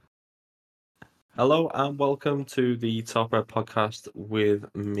Hello and welcome to the Top Red Podcast with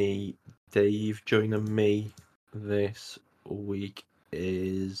me, Dave. Joining me this week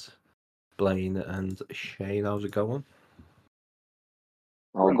is Blayne and Shane. How's it going?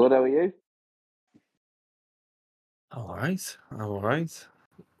 All good, how are you? All right.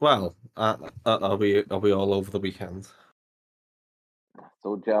 Well, are we all over the weekend?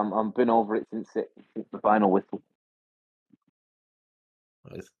 So, I've been over it since the final whistle.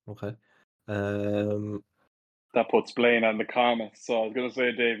 Right. Okay. That puts Blayne on the comments. So I was going to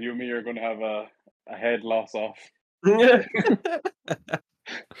say, Dave, you and me are going to have a head loss off.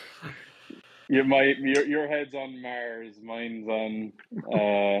 Your head's on Mars, mine's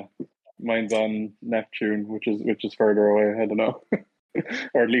on Neptune, which is further away. I don't know,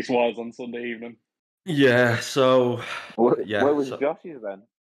 or at least was on Sunday evening. Yeah. So. Where was Josh's then?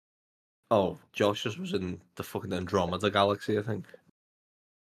 Oh, Josh just was in the fucking Andromeda galaxy, I think.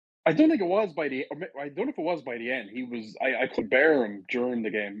 I don't think it was by the. I don't know if it was by the end. He was. I could bear him during the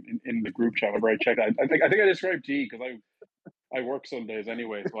game in the group chat whenever I checked. I think I described G because I work Sundays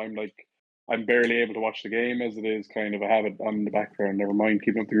anyway, so I'm barely able to watch the game as it is. Kind of, I have it on the background. Never mind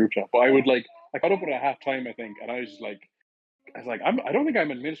keeping up the group chat. But I caught up with it at half time, I think, and I was like, I don't think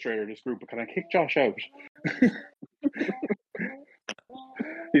I'm administrator of this group, but can I kick Josh out?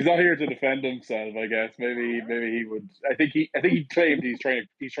 He's not here to defend himself, I guess. Maybe he would. I think he claimed he's trying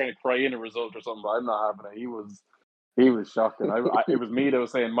to cry in a result or something. But I'm not having it. He was shocking. It was me that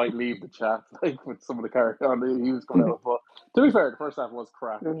was saying might leave the chat like with some of the character on. He was coming out, but to be fair, the first half was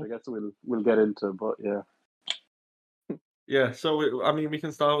crap, which I guess we'll get into. But yeah, Yeah. So we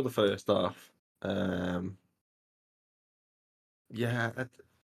can start with the first half. Yeah.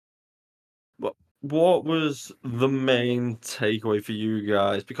 What was the main takeaway for you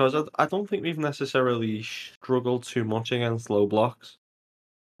guys? Because I don't think we've necessarily struggled too much against low blocks.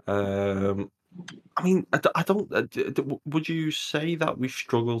 I don't. Would you say that we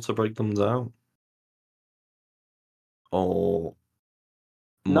struggled to break them down? Or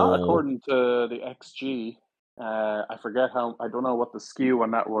not more? according to the XG. I forget how. I don't know what the skew on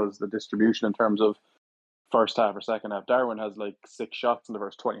that was. The distribution in terms of first half or second half. Darwin has like 6 shots in the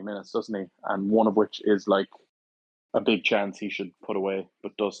first 20 minutes, doesn't he? And one of which is like a big chance he should put away,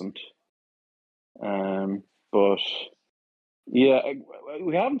 but doesn't. But yeah,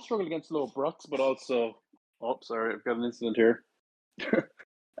 we haven't struggled against low blocks, but also, sorry, I've got an incident here.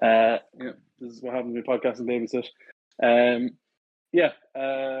 Yeah, this is what happens when podcasting babysit. I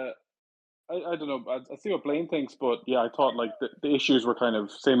don't know. I see what Blayne thinks, but yeah, I thought like the issues were kind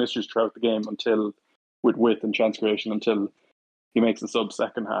of same issues throughout the game until with width and chance creation until he makes the sub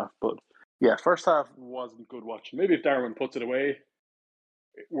second half. But yeah, first half wasn't good watching. Maybe if Darwin puts it away,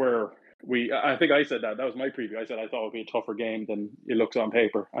 I think I said that was my preview. I said I thought it would be a tougher game than it looks on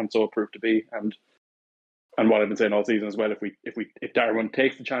paper, and so it proved to be. And what I've been saying all season as well, if Darwin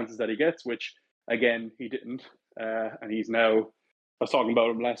takes the chances that he gets, which again he didn't, and he's now. I was talking about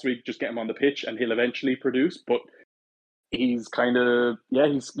him last week. Just get him on the pitch, and he'll eventually produce. But he's kind of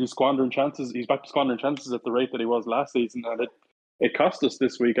he's squandering chances. He's back to squandering chances at the rate that he was last season, and it cost us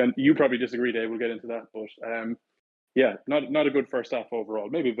this week. And you probably disagree, Dave. We'll get into that, but yeah, not a good first half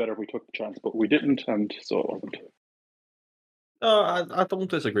overall. Maybe better if we took the chance, but we didn't, and so it wasn't. No, I don't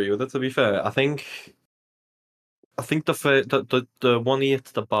disagree with it. To be fair, I think the one he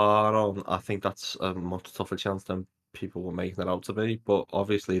hits the bar on. I think that's a much tougher chance than people were making it out to be. But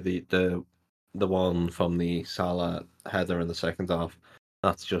obviously, the one from the Salah header in the second half,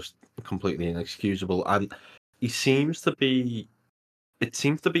 that's just completely inexcusable. And he seems to be. It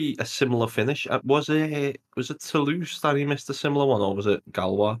seems to be a similar finish. Was it Toulouse that he missed a similar one, or was it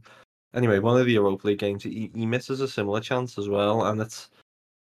Galwa? Anyway, one of the Europa League games, he misses a similar chance as well, and it's.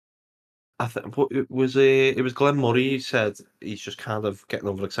 I think it was Glenn Murray said he's just kind of getting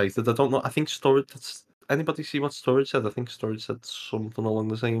overexcited. I don't know. I think Sturridge. Anybody see what Sturridge said? I think Sturridge said something along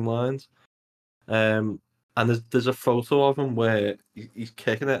the same lines. And there's a photo of him where he's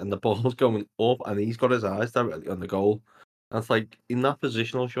kicking it and the ball's going up and he's got his eyes directly on the goal. And it's like in that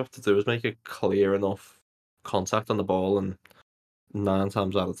position, all you have to do is make a clear enough contact on the ball, and 9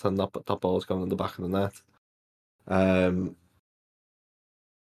 times out of 10 that ball's going in the back of the net.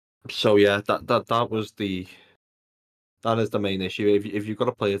 So yeah, that is the main issue. If you've got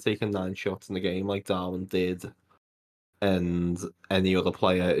a player taking 9 shots in the game like Darwin did, and any other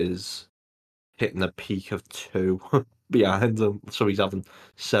player is hitting a peak of 2 behind him, so he's having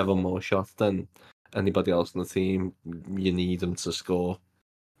 7 more shots than anybody else in the team, you need him to score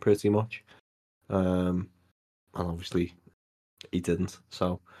pretty much. And obviously he didn't.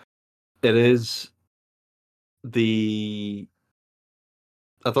 So it is I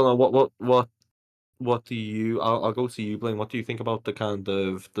don't know what what do you? I'll go to you, Blaine. What do you think about the kind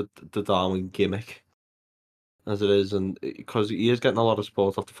of the Darwin gimmick as it is, and because he is getting a lot of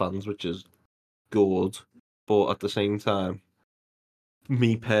support off the fans, which is good, but at the same time,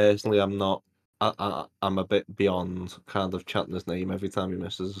 me personally, I'm not. I'm a bit beyond kind of chanting his name every time he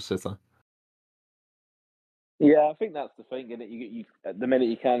misses a sitter. Yeah, I think that's the thing, isn't it? You at the minute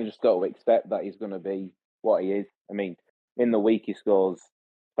you kind of just got to expect that he's going to be what he is. I mean, in the week he scores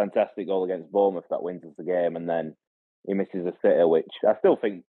a fantastic goal against Bournemouth that wins us the game, and then he misses a sitter, which I still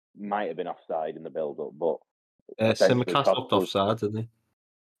think might have been offside in the build-up, but essentially Simicast cost looked us. offside, didn't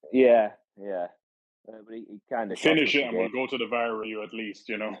Yeah. But he kind of Finish it, and we'll go to the VAR review at least.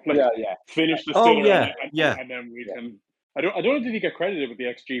 Like, Yeah. finish the Oh, sitter, yeah. and then we can. I don't know. Did he get credited with the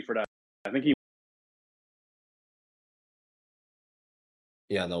XG for that? I think he.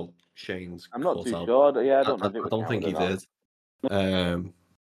 Yeah, no, Shane's I'm not caught too out. sure. Yeah, I don't know I if it was don't think he counted or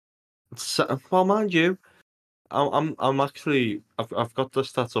did. Well, mind you, I'm actually I've got the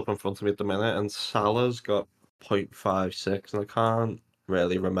stats up in front of me at the minute, and Salah's got 0.56, and I can't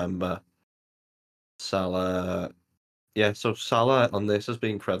really remember Salah. Yeah, so Salah on this has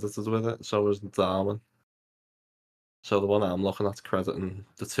been credited with it, so is Darwin. So the one I'm looking at crediting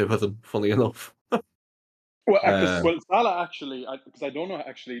the two of them, funny enough. Well, Salah actually, because I don't know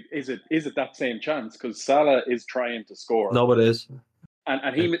actually, is it that same chance? Because Salah is trying to score, No, it is.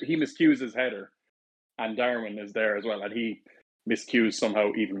 and he miscues his header, and Darwin is there as well, and he miscues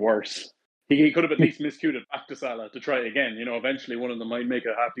somehow even worse. He could have at least miscued it back to Salah to try again. Eventually one of them might make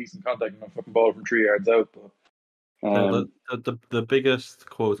a half decent contact on a fucking ball from 3 yards out. But No, the biggest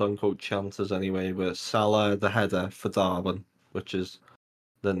quote unquote chances anyway were Salah the header for Darwin, which is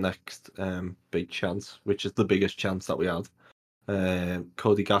the next big chance, which is the biggest chance that we had.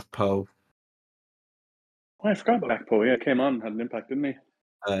 Cody Gakpo, I forgot about Gakpo. Yeah, came on, had an impact, didn't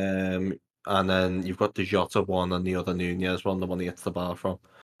he? and then you've got the Jota one and the other Nunez one, the one he hits the bar from.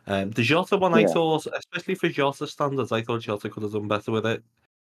 The Jota one, I thought, especially for Jota standards, I thought Jota could have done better with it.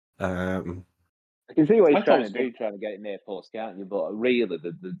 I can see what I he's thought trying it to was do, trying to get it near post, can't you? But really,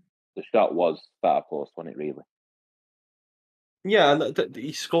 the shot was far post, wasn't it? Really. Yeah, and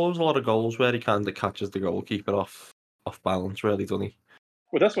he scores a lot of goals where he kind of catches the goalkeeper off balance, really, doesn't he?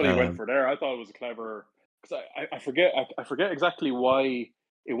 Well, that's what he went for there. I thought it was a clever, because I forget exactly why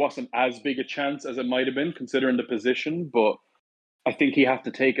it wasn't as big a chance as it might have been considering the position, but I think he had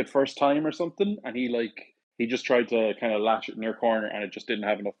to take it first time or something, and he just tried to kind of lash it near corner, and it just didn't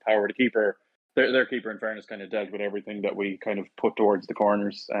have enough power. The keeper, their keeper, in fairness, kind of dealt with everything that we kind of put towards the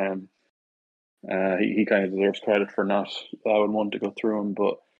corners. He kind of deserves credit for not allowing one to go through him,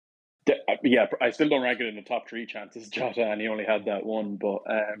 but yeah, I still don't rank it in the top 3 chances, Jota, and he only had that one. But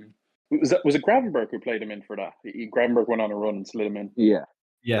was it Gravenberg who played him in for that? Gravenberg went on a run and slid him in. Yeah,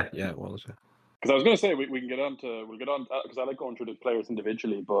 it was. Because I was going to say we'll get on because I like going through the players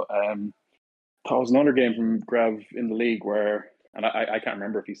individually. But that was another game from Grav in the league where, and I can't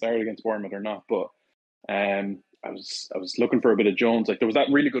remember if he started against Bournemouth or not, but I was looking for a bit of Jones. Like there was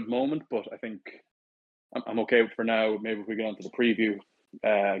that really good moment, but I think I'm okay for now. Maybe if we get on to the preview,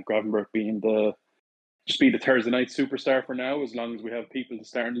 Gravenberg being the Thursday night superstar for now, as long as we have people to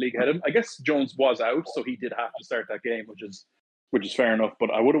start in the league ahead of him. I guess Jones was out, so he did have to start that game, which is fair enough.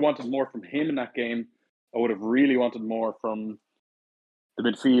 But I would have wanted more from him in that game. I would have really wanted more from the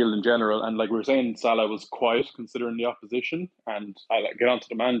midfield in general. And like we were saying, Salah was quiet considering the opposition. And I get onto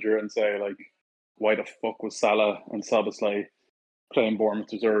the manager and say, like, why the fuck was Salah and Szoboszlai playing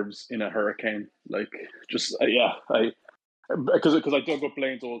Bournemouth reserves in a hurricane? Like, just because I dug up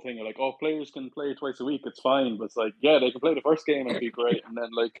Blaine's whole thing. Like, oh, players can play twice a week, it's fine. But it's like, yeah, they can play the first game and be great, and then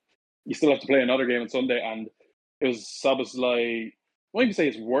like you still have to play another game on Sunday. And it was Szoboszlai. I won't even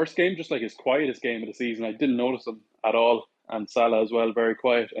say his worst game, just like his quietest game of the season. I didn't notice him at all, and Salah as well, very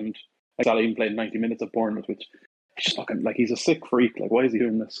quiet. And Salah even played 90 minutes at Bournemouth, which he's just looking like he's a sick freak. Like, why is he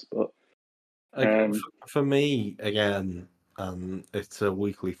doing this? But for me, again, it's a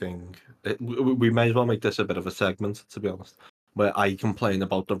weekly thing. We may as well make this a bit of a segment, to be honest, where I complain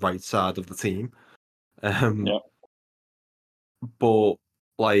about the right side of the team. yeah. But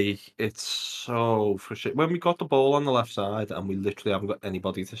like, it's so frustrating when we got the ball on the left side and we literally haven't got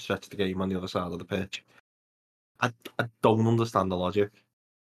anybody to stretch the game on the other side of the pitch. I don't understand the logic.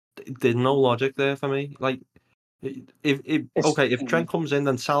 There's no logic there for me. Like, if Trent comes in,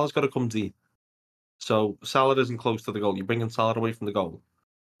 then Salah's got to come deep. So Salah isn't close to the goal. You're bringing Salah away from the goal.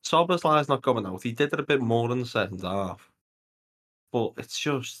 Szoboszlai's not going out. He did it a bit more in the second half, but it's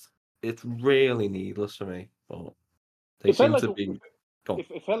really needless for me. But they seem to be.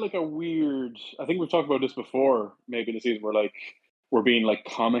 It felt like a weird. I think we've talked about this before. Maybe in the season, we're being like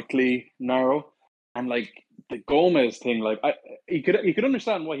comically narrow. And like the Gomez thing, like you could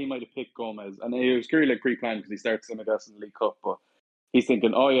understand why he might have picked Gomez, and it was clearly like pre-planned because he starts in the League Cup. But he's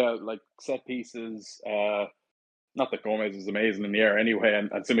thinking, oh yeah, like set pieces. Not that Gomez is amazing in the air anyway,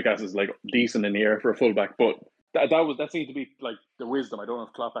 and Tsimikas is like decent in the air for a fullback, but that seemed to be like the wisdom. I don't know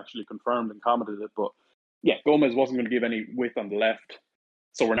if Klopp actually confirmed and commented it, but yeah, Gomez wasn't going to give any width on the left,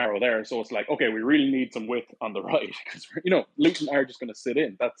 so we're narrow there. So it's like, okay, we really need some width on the right because Luton are just going to sit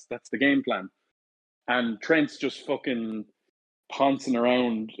in. That's the game plan, and Trent's just fucking pouncing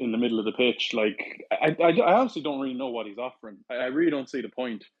around in the middle of the pitch. Like I honestly don't really know what he's offering. I really don't see the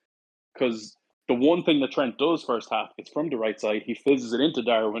point because the one thing that Trent does first half, it's from the right side. He fizzes it into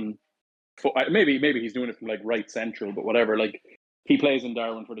Darwin. Maybe he's doing it from like right central, but whatever. Like he plays in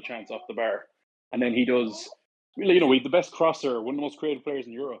Darwin for the chance off the bar, and then he does. He's the best crosser, one of the most creative players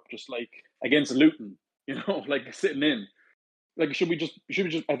in Europe. Just like against Luton, like sitting in. Like should we just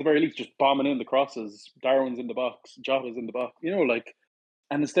at the very least just bombing in the crosses? Darwin's in the box, Jota's in the box.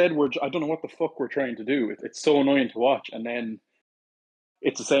 And instead I don't know what the fuck we're trying to do. It's so annoying to watch, and then.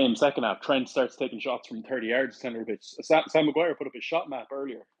 It's the same second half. Trent starts taking shots from 30 yards centre of the pitch. Sam Maguire put up his shot map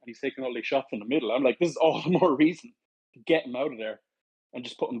earlier, and he's taking all these shots in the middle. I'm like, this is all the more reason to get him out of there and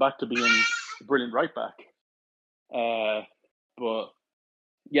just put him back to being a brilliant right back. But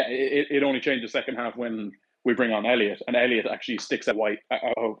yeah, it only changed the second half when we bring on Elliott, and Elliott actually sticks out wide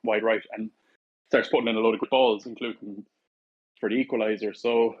right and starts putting in a load of good balls, including for the equaliser.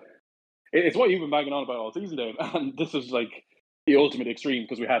 So it's what you've been banging on about all season, Dave, and this is like the ultimate extreme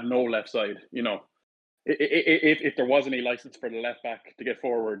because we had no left side. If there was any license for the left back to get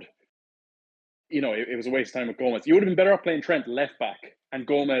forward, it was a waste of time with Gomez. You would have been better off playing Trent left back and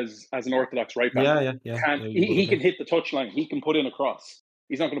Gomez as an orthodox right back. Yeah. He can hit the touchline. He can put in a cross.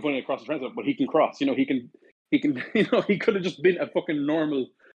 He's not going to put in a cross to Trent, but he can cross. He can. He could have just been a fucking normal.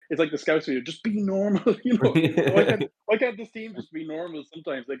 It's like the Scouts video. Just be normal. Why can't this team just be normal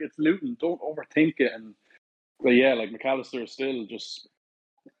sometimes? Like it's Luton. Don't overthink it. But yeah, like McAllister is still just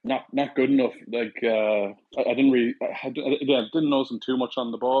not good enough. Like I didn't notice him too much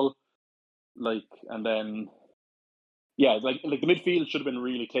on the ball. Like and then yeah, like the midfield should have been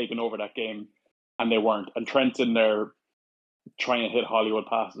really taken over that game, and they weren't. And Trent's in there trying to hit Hollywood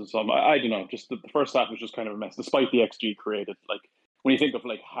passes. So I don't know. Just the first half was just kind of a mess, despite the XG created. Like when you think of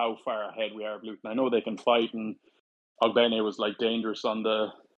like how far ahead we are of Luton, I know they can fight, and Ogbene was like dangerous on their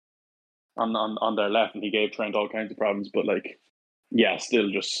left, and he gave Trent all kinds of problems. But like, yeah, still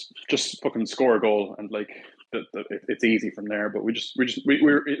just fucking score a goal, and like it's easy from there. But we're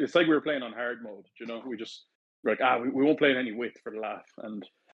it's like we were playing on hard mode. We just we're like we won't play in any width for the laugh, and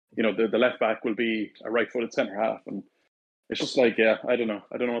the left back will be a right-footed centre half, and it's just like I don't know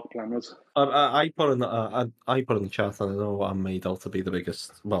what the plan was. I put in the chat, and I know I'm made out to be the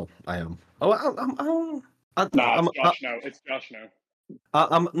biggest. Well, I am. Oh, It's Josh now.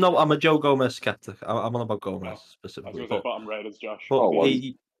 I'm a Joe Gomez skeptic. I'm on about Gomez specifically. I was going to say bottom right is Josh. But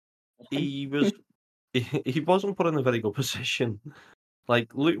he wasn't put in a very good position.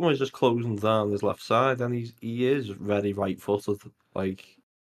 Like Luton was just closing down his left side, and he is very right-footed. Like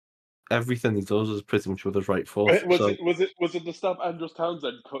everything he does is pretty much with his right foot. Was it to stop Andros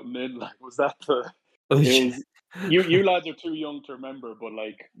Townsend cutting in? Like was that the? You lads are too young to remember, but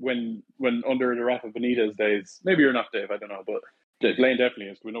like when under the Rafa Benitez days, maybe you're not, Dave. I don't know, but. Blayne definitely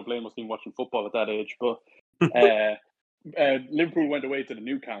is. We know Blayne must have been watching football at that age. But Liverpool went away to the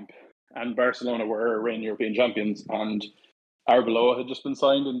new camp, and Barcelona were reigning European champions. And Arbeloa had just been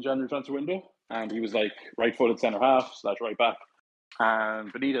signed in the January transfer window, and he was like right-footed centre half / right back.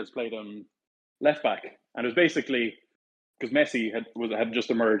 And Benitez played him left back, and it was basically because Messi had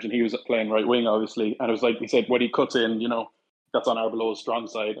just emerged, and he was playing right wing, obviously. And it was like he said, when he cuts in, that's on Arbeloa's strong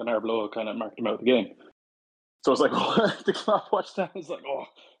side, and Arbeloa kind of marked him out of the game. So it's like, the Klopp watched that. It's like,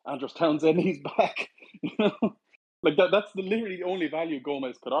 Andros Townsend, he's back. Like that's literally the only value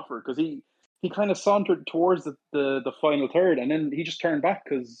Gomez could offer because he kind of sauntered towards the final third, and then he just turned back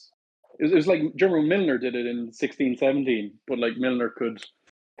because it was like Jerome Milner did it in 16-17, but like Milner could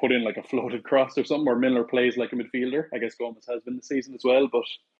put in like a floated cross or something, or Milner plays like a midfielder. I guess Gomez has been this season as well, but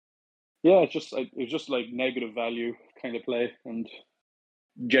yeah, it was just like negative value kind of play, and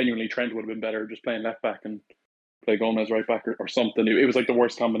genuinely Trent would have been better just playing left back and play Gomez right back or something. It was like the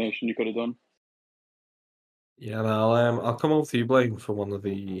worst combination you could have done. Yeah, I'll come over to you, Blayne, for one of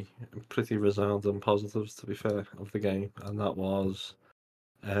the pretty resounding positives, to be fair, of the game, and that was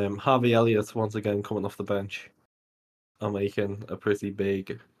Harvey Elliott once again coming off the bench and making a pretty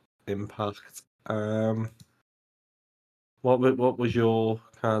big impact. What was your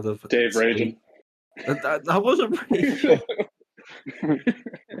kind of Dave raging? That wasn't raging.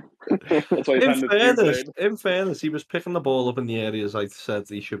 That's why he's handed two played. In fairness, he was picking the ball up in the areas I said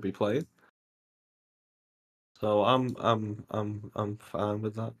he should be playing. So I'm fine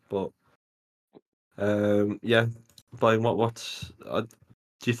with that. But yeah, by do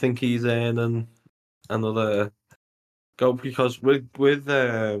you think he's earning another go? Because with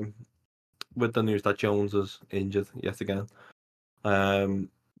the news that Jones is injured yet again,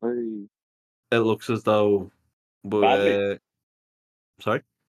 it looks as though Badly? Sorry.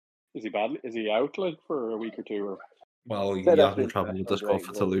 Is he badly? Is he out like for a week or two? Or Well, Said you after haven't travelled with the international squad break,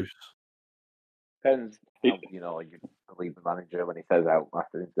 for but Toulouse. depends how you believe the manager when he says out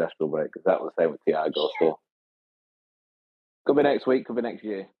after the international break, because that was the same with Thiago. So could be next week, could be next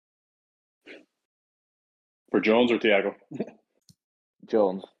year. for Jones or Thiago?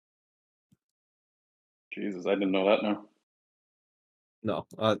 Jones. Jesus, I didn't know that now. No,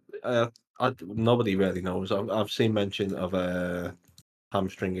 nobody really knows. I've seen mention of a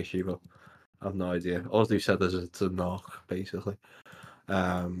hamstring issue, but I've no idea. All they said is it's a knock, basically.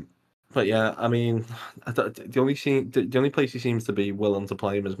 But yeah, I mean, the only place he seems to be willing to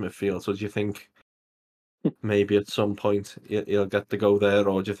play him is midfield. So do you think maybe at some point he'll get to go there,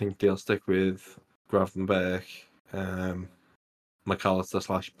 or do you think they'll stick with Gravenberch,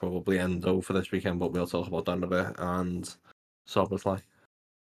 McAllister / probably Endo for this weekend? But we'll talk about that in a bit, and Szoboszlai.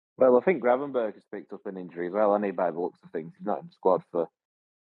 Well, I think Gravenberch has picked up an injury as well. I need by the looks of things. He's not in the squad for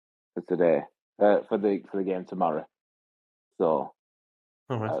today, for the game tomorrow. So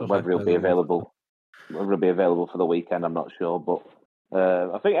whether he'll be available for the weekend, I'm not sure. But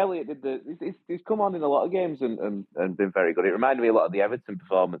I think Elliott he's come on in a lot of games and been very good. It reminded me a lot of the Everton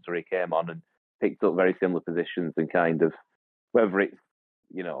performance where he came on and picked up very similar positions and kind of, whether it's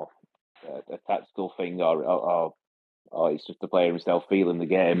a tactical thing or it's just a player himself feeling the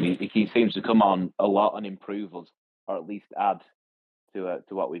game. He seems to come on a lot and improve us, or at least add to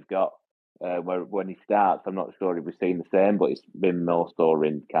what we've got. Where when he starts, I'm not sure if we've seen the same, but it's been more so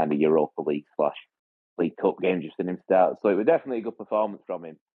in kind of Europa League / League Cup games just in him start. So it was definitely a good performance from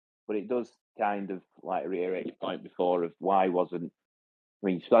him. But it does kind of like reiterate your point before of why wasn't. I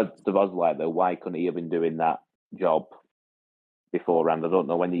mean, Szoboszlai though, why couldn't he have been doing that job beforehand? I don't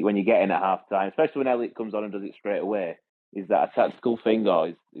know. When you get in at half time, especially when Elliott comes on and does it straight away, is that a tactical thing or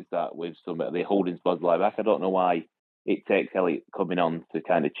is that with somebody holding Szoboszlai back? I don't know why it takes Elliott coming on to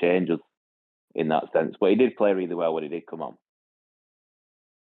kind of change us in that sense. But he did play really well when he did come on.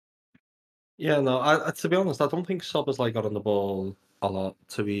 Yeah, no, I to be honest, I don't think Szoboszlai got on the ball a lot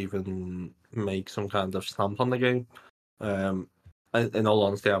to even make some kind of stamp on the game. In all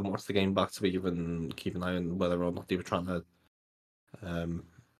honesty, I haven't watched the game back to even keep an eye on whether or not they were trying to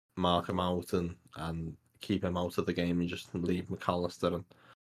mark him out and keep him out of the game and just leave McAllister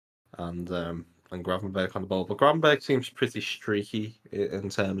and Gravenberch on the ball. But Gravenberch seems pretty streaky in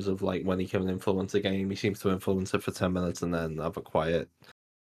terms of like when he can influence a game. He seems to influence it for 10 minutes and then have a quiet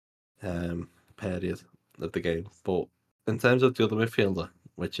period of the game. But in terms of the other midfielder,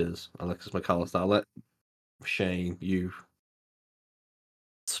 which is Alexis McAllister, I'll let Shane, you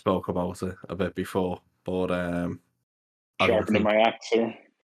spoke about it a bit before, but Sharpening my axe, sir.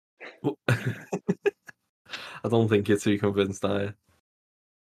 I don't think you're too convinced, are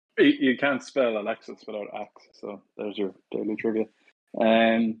you? You can't spell Alexis without axe, so there's your daily trivia.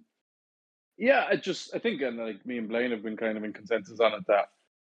 Yeah, I think like me and Blayne have been kind of in consensus on it that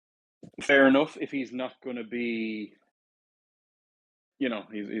fair enough if he's not going to be,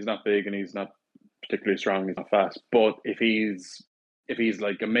 he's not big and he's not particularly strong, he's not fast, but if he's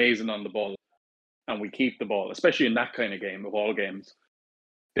like amazing on the ball and we keep the ball, especially in that kind of game of all games,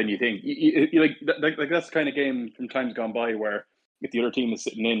 then you think you like that's the kind of game from times gone by where if the other team is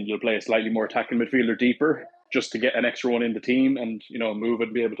sitting in, you'll play a slightly more attacking midfielder deeper just to get an extra one in the team and move it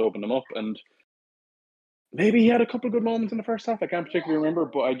and be able to open them up. And maybe he had a couple of good moments in the first half. I can't particularly remember,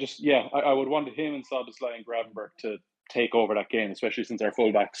 but I would want him and Szoboszlai and Gravenberch to take over that game, especially since our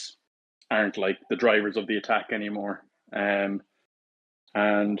fullbacks aren't like the drivers of the attack anymore. And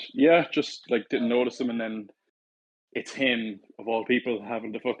yeah, just like didn't notice him, and then it's him of all people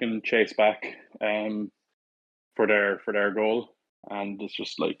having to fucking chase back for their goal, and it's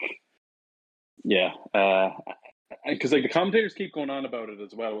just like because like the commentators keep going on about it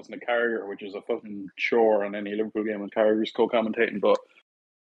as well. It wasn't a Carragher, which is a fucking chore on any Liverpool game when Carragher's co-commentating, but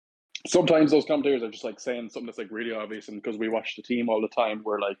sometimes those commentators are just like saying something that's like really obvious, and because we watch the team all the time,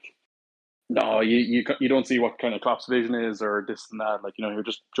 we're like, no, you don't see what kind of Klopp's vision is or this and that. Like, you're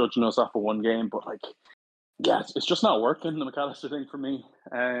just judging us off of one game. But like, yeah, it's just not working, the McAllister thing for me.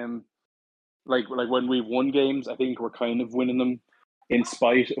 Like when we've won games, I think we're kind of winning them in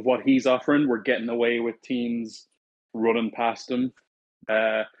spite of what he's offering. We're getting away with teams running past him.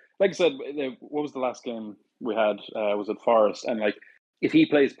 like I said, what was the last game we had? Was it Forest? And like, if he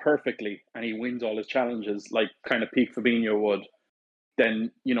plays perfectly and he wins all his challenges, like kind of peak Fabinho would,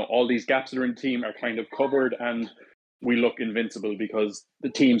 then all these gaps that are in the team are kind of covered, and we look invincible because the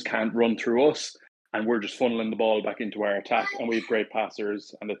teams can't run through us, and we're just funneling the ball back into our attack, and we have great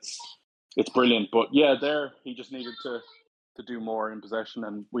passers, and it's brilliant. But yeah, he just needed to do more in possession,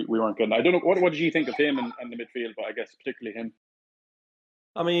 and we weren't getting. I don't know what did you think of him and the midfield, but I guess particularly him.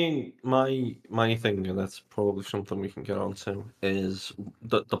 I mean, my thing, and that's probably something we can get onto, is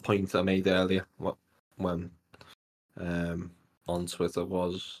the point I made earlier when on Twitter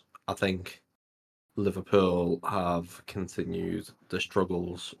was, I think Liverpool have continued the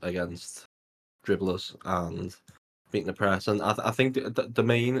struggles against dribblers and beating the press, and I think the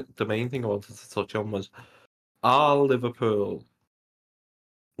main thing I wanted to touch on was, are Liverpool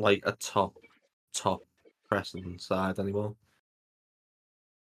like a top pressing side anymore?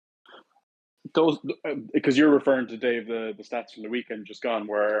 Those, because you're referring to Dave the stats from the weekend just gone,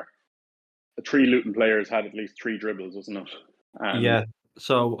 where the 3 Luton players had at least 3 dribbles, wasn't it? Yeah.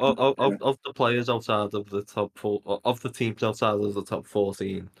 So of the players outside of the top 4, of the teams outside of the top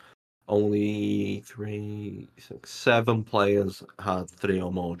 14, only 3, 6, 7 players had 3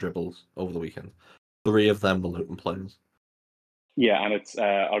 or more dribbles over the weekend. 3 of them were Luton players. Yeah, and it's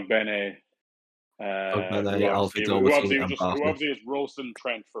Ogbene, Ogbene, Alfie Doherty, and who Bartley. obviously is roasting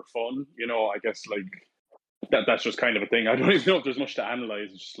Trent for fun. I guess like that's just kind of a thing. I don't even know if there's much to analyze.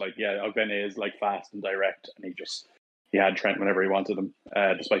 It's just like, yeah, Ogbene is like fast and direct, and he had Trent whenever he wanted him,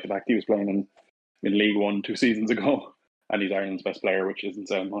 despite the fact he was playing in League One 2 seasons ago, and he's Ireland's best player, which isn't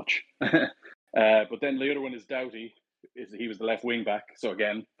saying much. But then the other one is Doughty. He was the left wing back, so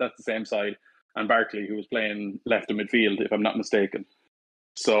again, that's the same side. And Barkley, who was playing left of midfield, if I'm not mistaken.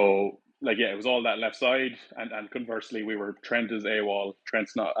 So, like, yeah, it was all that left side, and conversely, Trent is AWOL.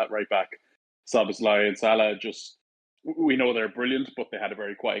 Trent's not at right back. Szoboszlai and Salah we know they're brilliant, but they had a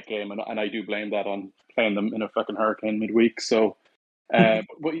very quiet game, and I do blame that on playing them in a fucking hurricane midweek. So,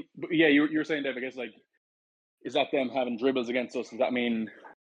 but yeah, you're saying, Dave, I guess, like, is that them having dribbles against us? Does that mean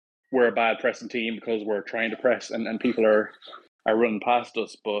we're a bad pressing team because we're trying to press and people are running past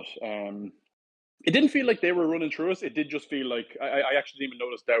us? But it didn't feel like they were running through us. It did just feel like I actually didn't even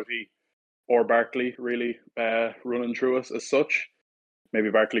notice Doughty or Barkley really running through us as such.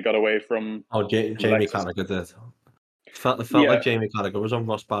 Maybe Barkley got away from. Jamie Carragher did. Felt like Jamie Carragher was on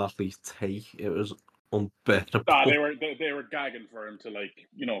Ross Barkley's take. It was unbearable. They were gagging for him to, like,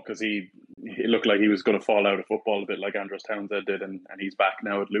 because he looked like he was going to fall out of football a bit like Andros Townsend did, and he's back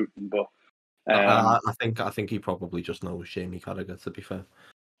now at Luton. But I think he probably just knows Jamie Carragher, to be fair.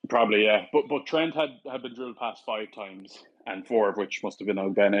 Probably, yeah. But Trent had been drilled past 5 times, and 4 of which must have been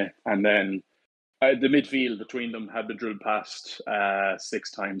Ogbene. And then the midfield between them had been drilled past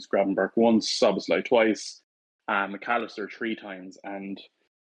 6 times. Gravenberch once, Szoboszlai twice, and McAllister 3 times. And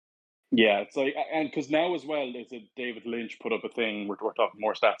yeah, it's like, and because now as well, there's David Lynch put up a thing. We're talking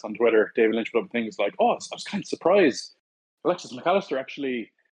more stats on Twitter. David Lynch put up a thing. It's like, I was kind of surprised. Alexis McAllister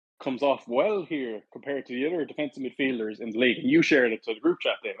actually comes off well here compared to the other defensive midfielders in the league. And you shared it to the group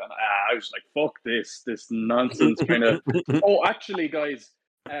chat, Dave, and I was like, fuck this nonsense kind of. Oh, actually, guys,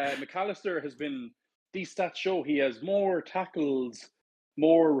 McAllister has been, these stats show he has more tackles,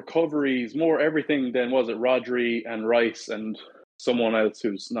 more recoveries, more everything than, was it, Rodri and Rice and someone else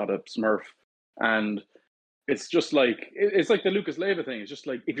who's not a Smurf. And it's just like, it's like the Lucas Leiva thing. It's just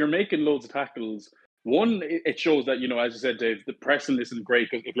like, if you're making loads of tackles, one, it shows that, as you said, Dave, the pressing isn't great,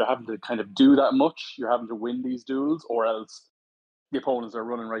 because if you're having to kind of do that much, you're having to win these duels, or else the opponents are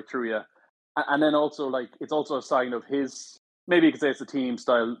running right through you. And then also, like, it's also a sign of his, maybe you could say it's a team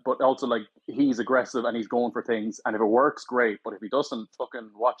style, but also, like, he's aggressive and he's going for things. And if it works, great. But if he doesn't, fucking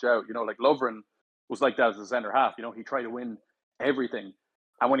watch out. Like Lovren was like that as a centre half. He tried to win everything.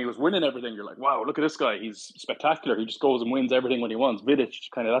 And when he was winning everything, you're like, wow, look at this guy. He's spectacular. He just goes and wins everything when he wants. Vidic,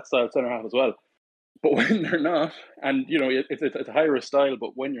 kind of that style centre half as well. But when they're not, and it's a high risk style,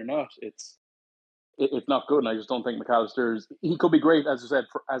 but when you're not, it's not good. And I just don't think he could be great, as I said,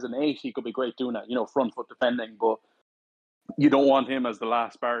 as an 8, he could be great doing that, front foot defending, but you don't want him as the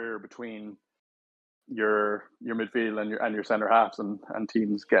last barrier between your midfield and your centre halves and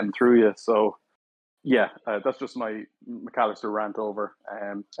teams getting through you. So yeah, that's just my McAllister rant over.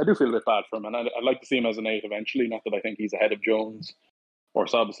 I do feel a bit bad for him, and I'd like to see him as an 8 eventually. Not that I think he's ahead of Jones or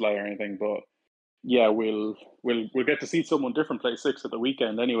Szoboszlai or anything, but yeah, we'll get to see someone different play 6 at the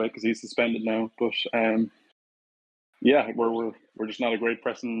weekend anyway, because he's suspended now. But Yeah, we're just not a great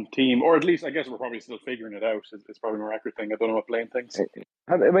pressing team, or at least I guess we're probably still figuring it out. It's probably more accurate thing. I don't know what Blayne thinks.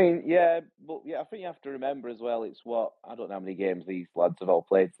 I mean, yeah, but yeah, I think you have to remember as well. It's I don't know how many games these lads have all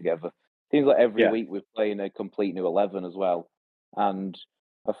played together. Seems like every Yeah. week we're playing a complete new 11 as well. And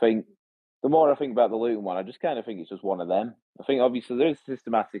I think the more I think about the Luton one, I just kind of think it's just one of them. I think obviously there's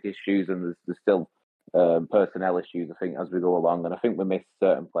systematic issues and there's still personnel issues. I think as we go along, and I think we miss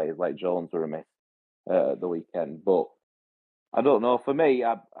certain players like Jones were missed at the weekend. But I don't know. For me,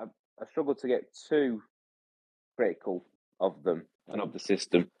 I struggle to get too critical of them and of the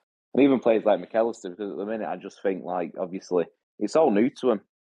system, and even players like McAllister, because at the minute I just think like obviously it's all new to him.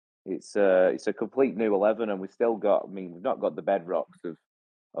 It's a complete new 11, and we've still got. I mean, we've not got the bedrocks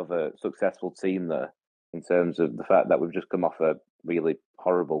of a successful team there in terms of the fact that we've just come off a really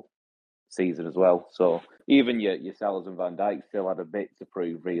horrible season as well. So even your Salahs and Van Dijk still had a bit to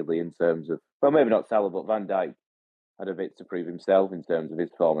prove, really, in terms of maybe not Salah, but Van Dijk had a bit to prove himself in terms of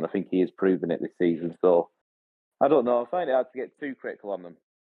his form, and I think he is proving it this season. So I don't know. I find it hard to get too critical on them.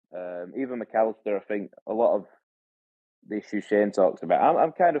 Even McAllister, I think a lot of the issues Shane talks about,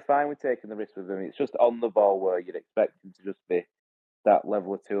 I'm kind of fine with taking the risk with him. It's just on the ball where you'd expect him to just be that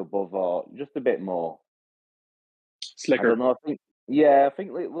level or two above, or just a bit more Slicker. I don't know. I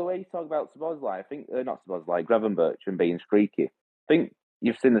think the way you talk about Szoboszlai, I think not Szoboszlai, Gravenberch and being streaky. I think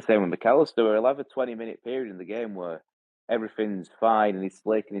you've seen the same with McAllister, where he'll have a 20-minute period in the game where everything's fine and he's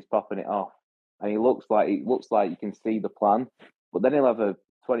slick and he's popping it off, and he looks like you can see the plan. But then he'll have a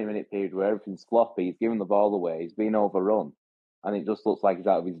 20-minute period where everything's floppy. He's giving the ball away. He's being overrun, and it just looks like he's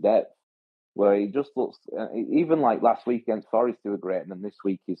out of his depth. Where he just looks, even like last week against Forest, they were great, and then this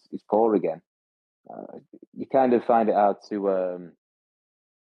week he's poor again. You kind of find it hard to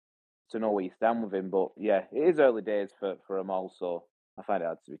know where you stand with him, but yeah, it is early days for him also. I find it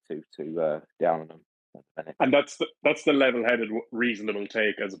hard to be too down on him. And that's the level-headed, reasonable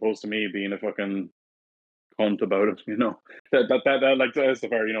take, as opposed to me being a fucking cunt about it. You know, that like that's the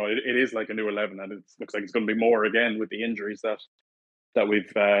fair. You know, it is like a new 11, and it looks like it's going to be more again with the injuries that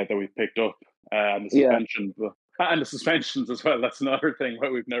we've picked up, and the suspension, and the suspensions as well. That's another thing. Why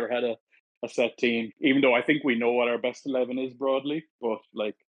we've never had a set team, even though I think we know what our best 11 is broadly, but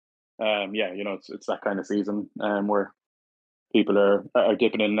like. Yeah, you know, it's that kind of season where people are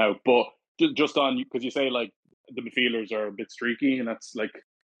dipping in and out. But just on, because you say like the midfielders are a bit streaky, and that's like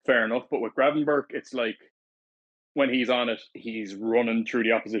fair enough. But with Gravenberch, it's like when he's on it, he's running through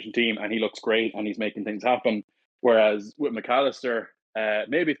the opposition team and he looks great and he's making things happen. Whereas with McAllister,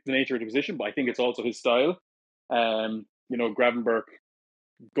 maybe it's the nature of the position, but I think it's also his style. You know, Gravenberch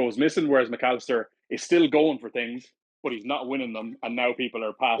goes missing, whereas McAllister is still going for things, but he's not winning them, and now people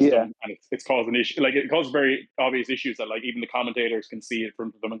are past him, and it's causing issue. Like it causes very obvious issues that like even the commentators can see it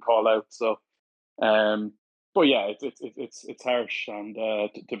from them and call out. So, but yeah, it's harsh, and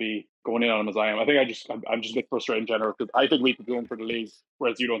to be going in on him as I am, I think I'm just a bit frustrated in general because I think we could go in for the league,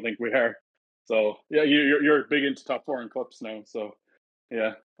 whereas you don't think we are. So yeah, you're big into top four in cups now. So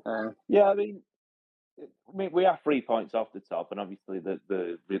yeah, I mean, we are 3 points off the top, and obviously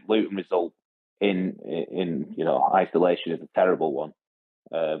the Luton result in isolation is a terrible one.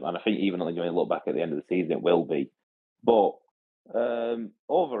 And I think even when you look back at the end of the season, it will be. But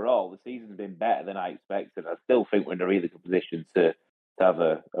overall, the season's been better than I expected. I still think we're in a really good position to have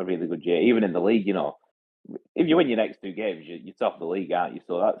a really good year. Even in the league, you know, if you win your next 2 games, you're top of the league, aren't you?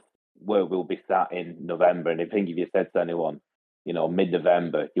 So that's where we'll be sat in November. And I think if you said to anyone, you know,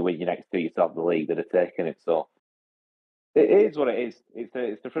 mid-November, you win your next 2, you're top of the league, they'd have taken it. So it is what it is.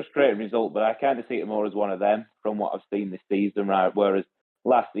 It's a frustrating result, but I kind of see it more as one of them from what I've seen this season, right? Whereas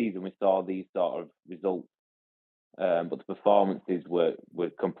last season we saw these sort of results, but the performances were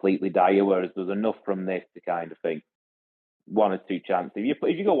completely dire. Whereas there's enough from this to kind of think 1 or 2 chances.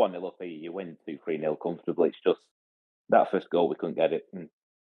 If you go 1-0 up, you win 2-3-0 comfortably. It's just that first goal we couldn't get it, and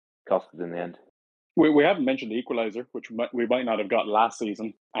cost us in the end. We haven't mentioned the equaliser, which we might not have got last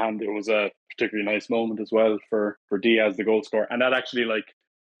season, and it was a particularly nice moment as well for Diaz, the goal scorer, and that actually like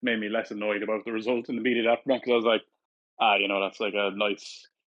made me less annoyed about the result in the immediate aftermath, because I was like, you know, that's like a nice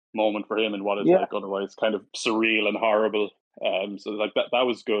moment for him in what is like otherwise kind of surreal and horrible. So like that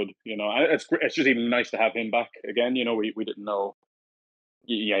was good, you know. And it's just even nice to have him back again. You know, we didn't know.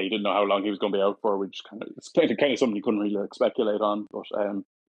 Yeah, you didn't know how long he was going to be out for. We just it's kind of something you couldn't really like, speculate on, but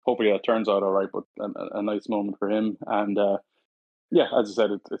hopefully that turns out all right. But a nice moment for him, and yeah, as I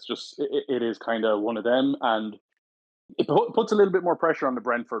said, it's just it is kind of one of them, and it puts a little bit more pressure on the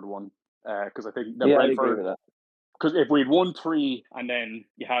Brentford one, because I think I agree with that. Because if we'd won 3 and then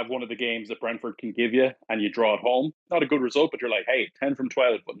you have one of the games that Brentford can give you and you draw at home, not a good result, but you're like, hey, 10 from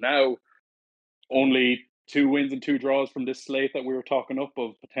 12. But now only 2 wins and 2 draws from this slate that we were talking up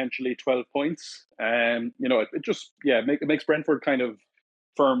of potentially 12 points. It just it makes Brentford kind of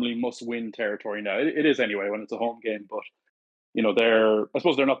firmly must-win territory now. It is anyway when it's a home game, but I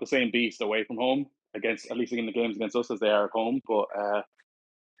suppose they're not the same beast away from home against, at least in the games against us, as they are at home. But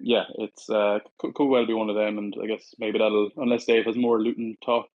it's could well be one of them, and I guess maybe that'll, unless Dave has more Luton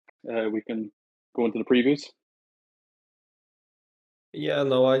talk, we can go into the previews. Yeah,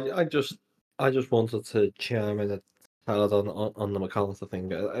 no, I just wanted to chime in on the McAllister thing.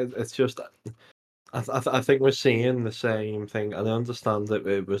 It's just I think we're seeing the same thing, and I understand that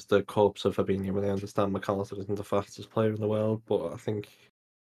it was the corpse of Fabinho, and I understand McAllister isn't the fastest player in the world, but I think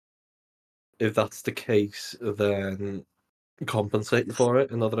if that's the case, then compensate for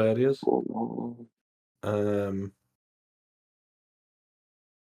it in other areas.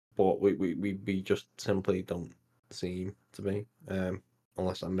 But we just simply don't seem to be,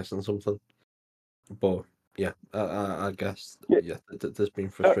 unless I'm missing something. But yeah, I guess there's been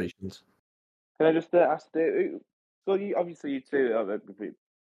frustrations. Can I just ask you? So you two are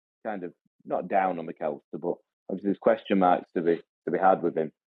kind of not down on McAllister, but obviously there's question marks to be had with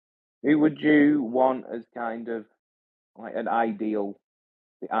him. Who would you want as kind of like the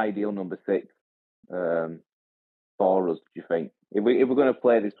ideal number 6 for us? Do you think if we're going to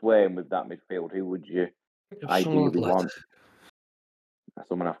play this way and with that midfield, who would you ideally want?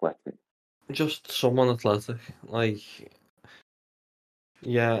 Someone athletic. Just someone athletic, like.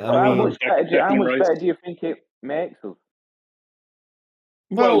 Yeah, How much better do you think it makes us?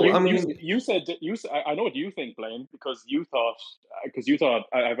 Well, you said I know what you think, Blayne, because you thought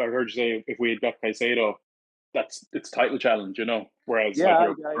I've heard you say if we had got Caicedo, it's title challenge, whereas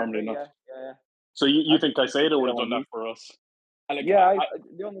you're firmly not. Yeah. So you think Caicedo would have done that for us?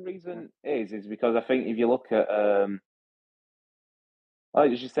 The only reason is because I think if you look at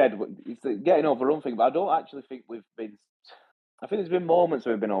as you said, it's getting overrun thing, but I don't actually think we've been. I think there's been moments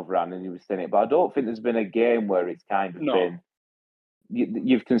where we've been overrun and you've seen it, but I don't think there's been a game where it's kind of been.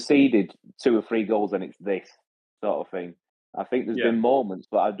 You've conceded 2 or 3 goals and it's this sort of thing. I think there's been moments,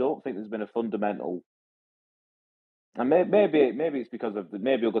 but I don't think there's been a fundamental. And maybe it's because of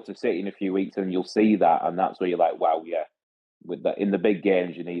maybe you'll go to City in a few weeks and you'll see that, and that's where you're like, wow, yeah, with that in the big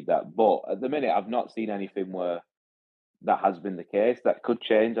games you need that. But at the minute, I've not seen anything where that has been the case. That could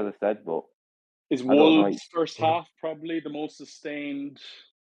change, as I said, but is Wolves' first half probably the most sustained?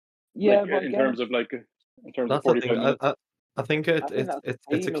 Yeah, but in terms of 45 minutes. I think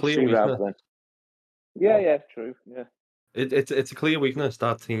it's a clear weakness. Yeah, true. Yeah. It's a clear weakness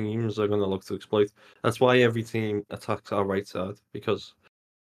that teams are going to look to exploit. That's why every team attacks our right side, because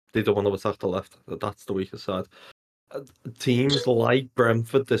they don't want to attack the left. That's the weakest side. Teams like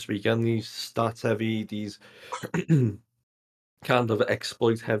Brentford this weekend, these stats heavy, these kind of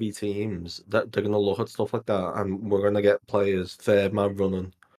exploit heavy teams, that they're going to look at stuff like that, and we're going to get players third man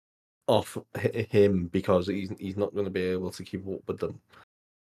running off him because he's not going to be able to keep up with them.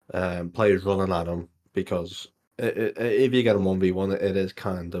 Players running at him because if you get him 1v1, it is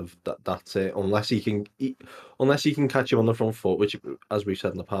kind of that's it. Unless he can catch you on the front foot, which, as we've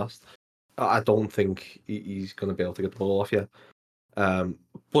said in the past, I don't think he's going to be able to get the ball off you.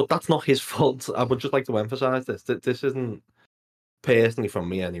 But that's not his fault. I would just like to emphasise this. That this isn't personally from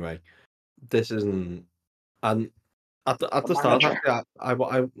me anyway. This isn't. And at the start, actually, I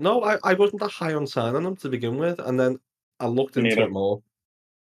wasn't that high on signing him to begin with, and then I looked into it more,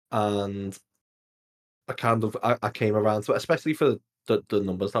 and I came around to it, especially for the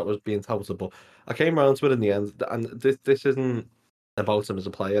numbers that was being touted. But I came around to it in the end, and this isn't about him as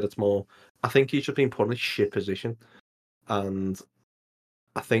a player. It's more, I think he's just been put in a shit position, and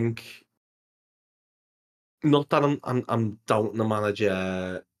I think not that I'm doubting the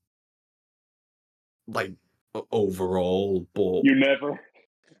manager like overall, but you never.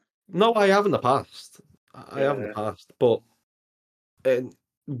 No, I have in the past. I have in the past, but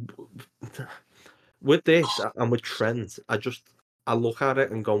with this and with Trent, I look at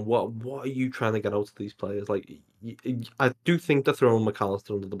it and go, what are you trying to get out of these players? Like, I do think they're throwing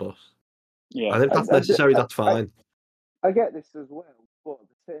McAllister under the bus. Yeah, and if that's necessary, that's fine. I get this as well, but at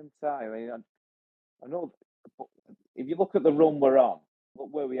the same time, I mean, I know if you look at the run we're on, look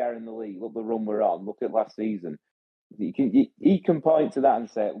where we are in the league, look the run we're on, look at last season. He can point to that and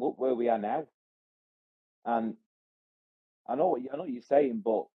say, look where we are now. And I know what you're saying,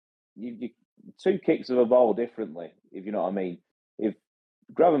 but you 2 kicks of a ball differently, if you know what I mean. If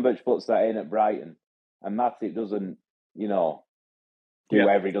Gravenberch puts that in at Brighton and Matip doesn't, do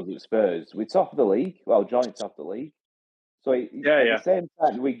whatever he does at Spurs, we're top of the league. Well, joint top of the league. So at the same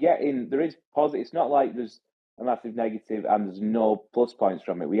time, we get in. There is positive. It's not like there's a massive negative and there's no plus points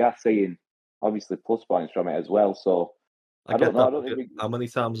from it. We are seeing obviously plus points from it as well. So I I get don't know. I that. don't think How many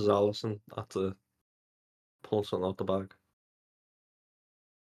times has Alisson had to pull something out the bag?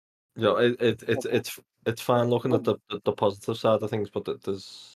 You know, it's fine looking at the positive side of things, but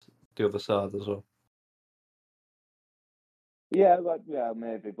there's the other side as well. yeah,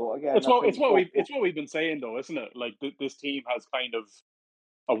 maybe. But again, It's what we've been saying though, isn't it? Like this team has kind of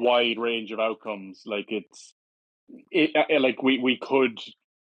a wide range of outcomes. Like like we could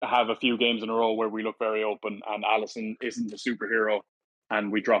have a few games in a row where we look very open and Alisson isn't the superhero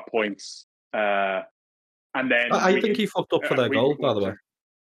and we drop points. And then I think he fucked up for their goal, by the way.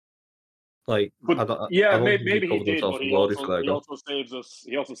 Like, but I don't think he maybe he covered did, himself but in glory for their he goal. also saves us.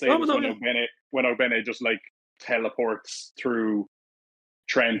 He also saves us when Ogbene just like teleports through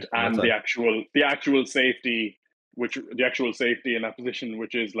Trent and the actual safety, in that position,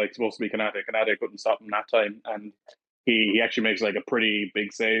 which is like supposed to be Kanate. Kanate couldn't stop him that time, and he actually makes like a pretty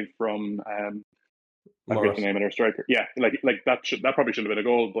big save from I forget the name of their striker. Yeah, like that probably shouldn't have been a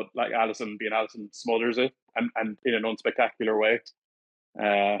goal, but like Alisson smothers it and in an unspectacular way.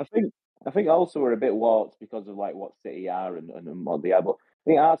 I think also we're a bit warped because of like what City are and what they are. But I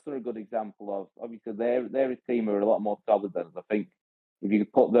think Arsenal are a good example of obviously they're a team who are a lot more solid than us. I think if you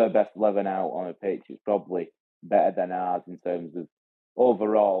could put their best 11 out on a pitch, it's probably better than ours in terms of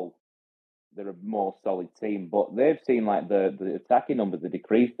overall. They're a more solid team, but they've seen like the attacking numbers are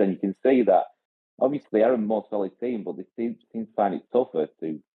decreased, and you can see that obviously they are a more solid team, but they seem to find it tougher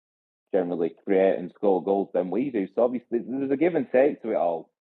to generally create and score goals than we do. So obviously there's a give and take to it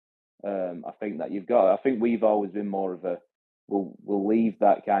all. I think that you've got. I think we've always been more of a we'll leave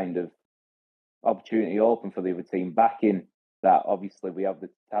that kind of opportunity open for the other team. Back in that, obviously we have the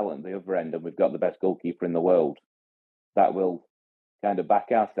talent at the other end, and we've got the best goalkeeper in the world. That will kind of back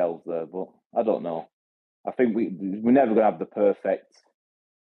ourselves there, but I don't know. I think we're never going to have the perfect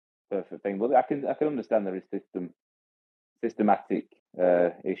thing. But I can understand there is systematic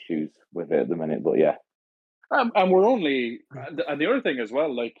issues with it at the minute. But yeah. And we're only, and the other thing as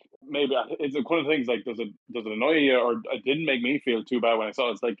well, like maybe it's one of the things like does it annoy you, or it didn't make me feel too bad when I saw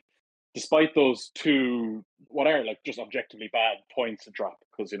it. It's like despite those two what are like just objectively bad points to drop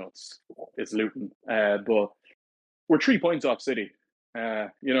because it's Luton, but we're 3 points off City,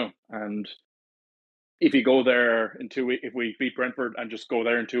 and if you go there in 2 weeks, if we beat Brentford and just go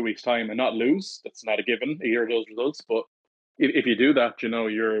there in 2 weeks' time and not lose, that's not a given. You hear those results, but if you do that,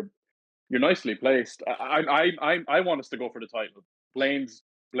 you're nicely placed. I want us to go for the title. Blayne's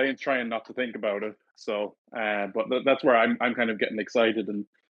trying not to think about it. So, but that's where I'm kind of getting excited and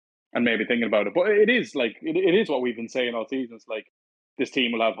maybe thinking about it. But it is like it is what we've been saying all season. It's like this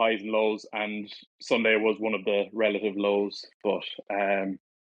team will have highs and lows, and Sunday was one of the relative lows. But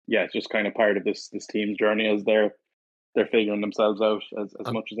yeah, it's just kind of part of this team's journey as they're figuring themselves out as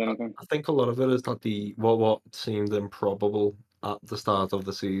much as anything. I think a lot of it is that what seemed improbable at the start of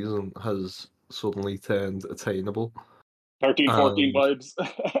the season has suddenly turned attainable. 13-14 vibes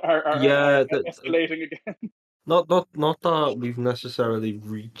are escalating again. Not that we've necessarily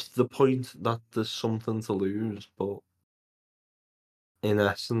reached the point that there's something to lose, but in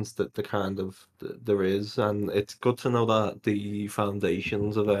essence that there is, and it's good to know that the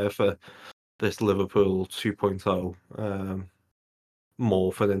foundations are there for this Liverpool 2.0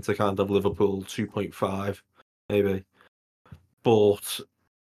 morphing into kind of Liverpool 2.5 maybe. But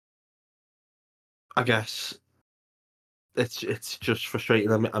I guess it's just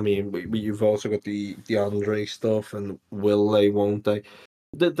frustrating. I mean, you've also got the Andre stuff, and will they, won't they?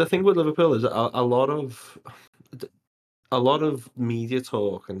 The thing with Liverpool is a lot of media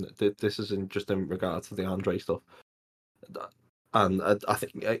talk, and this isn't just in regard to the Andre stuff. And I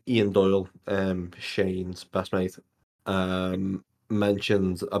think Ian Doyle, Shane's best mate,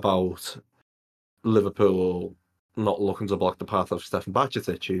 mentioned about Liverpool not looking to block the path of Stefan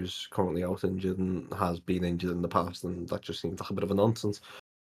Bajcetic, who's currently out injured and has been injured in the past, and that just seems like a bit of a nonsense.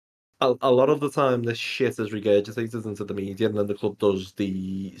 A lot of the time, this shit is regurgitated into the media, and then the club does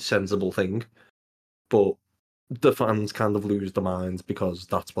the sensible thing, but the fans kind of lose their minds because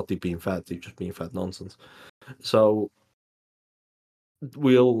that's what they've been fed. They've just been fed nonsense. So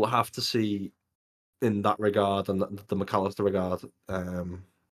we'll have to see in that regard and the McAllister regard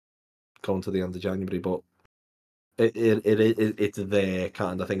going to the end of January, but it's their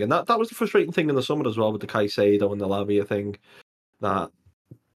kind of thing, and that was the frustrating thing in the summer as well with the Caicedo and the Lavia thing, that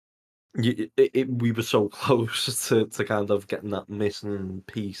we were so close to kind of getting that missing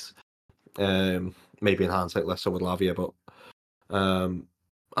piece. Maybe in hindsight less so with Lavia, but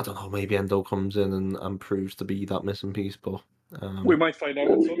I don't know. Maybe Endo comes in and proves to be that missing piece, but we might find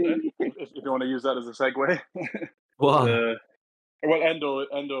out on Sunday if you want to use that as a segue. Well, Well,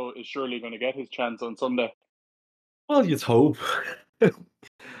 Endo is surely going to get his chance on Sunday. Well, you'd hope.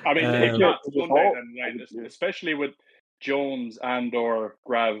 I mean, if Um, not You'd Sunday, hope. then right, especially with Jones and or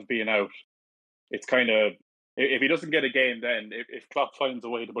Grav being out, it's kind of if he doesn't get a game, then if Klopp finds a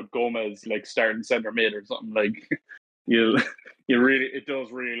way to put Gomez like starting centre mid or something, like you really it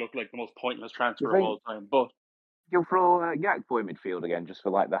does really look like the most pointless transfer of all time. But You'll throw Gakpo in midfield again just for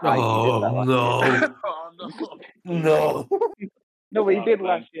like the hype he did oh that last year. no, oh no! No, but he Oh, did man.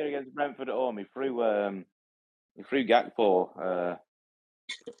 last year against Brentford at home. He threw Gakpo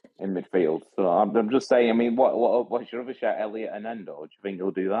in midfield. So I'm just saying. I mean, what's your other shot, Elliot and Endo? Do you think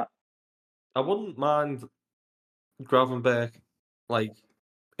he'll do that? I wouldn't mind Gravenberch like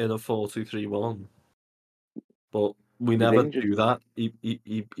in a 4-2-3-1, but we He's never injured. do that.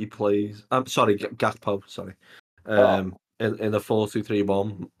 He plays. I'm sorry, Gakpo. Sorry. Oh. In a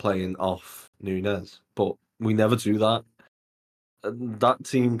 4-2-3-1, playing off Nunes, but we never do that. And that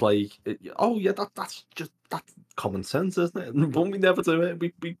seemed like, oh yeah, that's common sense, isn't it? But we never do it.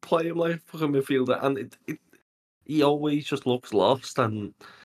 We play him like a fucking midfielder, and he always just looks lost. And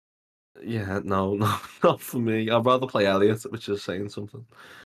yeah, no, not for me. I'd rather play Elliot, which is saying something.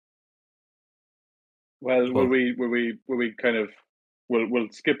 Well, will But we kind of we'll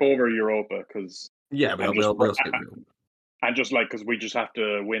skip over Europa because yeah, we'll skip it. and just like because we just have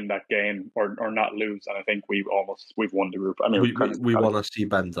to win that game or not lose, and I think we've won the group. I mean, We want to see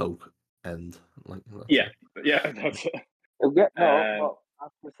Ben Doak end. Like that's yeah, it. yeah, that's it. He'll get what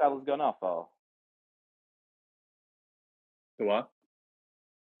after Salah's gone off, or The what?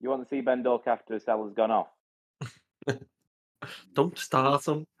 you want to see Ben Doak after Salah's gone off? Don't start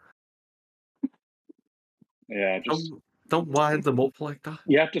him. Yeah, just Don't wind them up like that.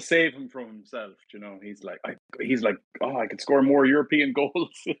 you have to save him from himself. You know, he's like, oh, I could score more European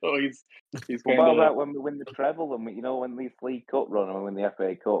goals. You know, he's What kind of about when we win the treble and when we League Cup run and we win the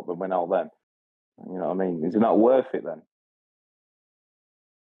FA Cup and win all them? You know what I mean? Is it not worth it then?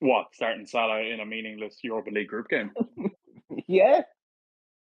 what starting Salah in a meaningless Europa League group game. Yeah,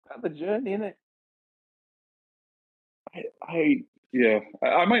 that's the journey, isn't it?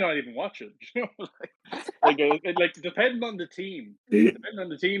 I might not even watch it. You know, like depending on the team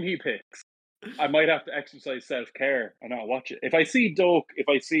he picks, I might have to exercise self-care and not watch it. If I see Doak, if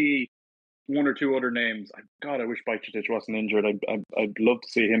I see one or two other names, I wish Bajcetic wasn't injured. I'd love to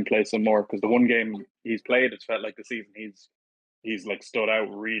see him play some more because the one game he's played, it's felt like the season he's like stood out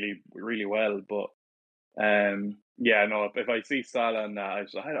really, really well. But yeah, no, if I see Salah and that,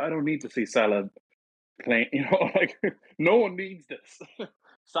 I don't need to see Salah playing. You know, like no one needs this.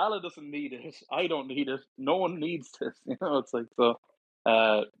 Salah doesn't need it. I don't need it. No one needs this. You know, it's like so.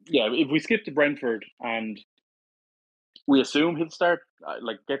 Yeah, if we skip to Brentford and we assume he'll start,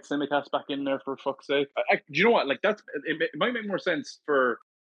 like get Simicast back in there for fuck's sake. Do you know what? Like it might make more sense for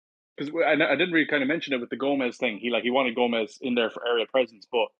because I didn't really kind of mention it with the Gomez thing. He wanted Gomez in there for area presence,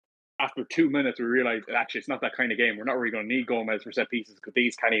 but after 2 minutes we realized actually it's not that kind of game. We're not really going to need Gomez for set pieces because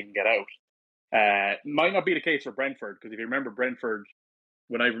these can't even get out. Might not be the case for Brentford because if you remember Brentford,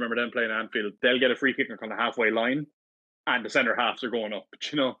 when I remember them playing Anfield, they'll get a free kick on the halfway line, and the centre halves are going up.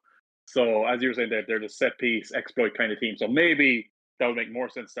 You know, so as you were saying, they're the set piece exploit kind of team. So maybe that would make more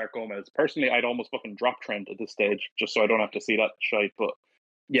sense to start Gomez. Personally, I'd almost fucking drop Trent at this stage just so I don't have to see that shite. But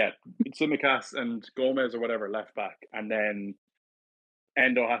yeah, Tsimikas and Gomez or whatever left back, and then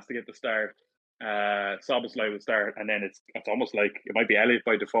Endo has to get the start. Szoboszlai will start, and then it's almost like it might be Elliott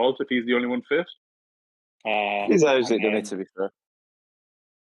by default if he's the only one fit. He's obviously done it, to be fair.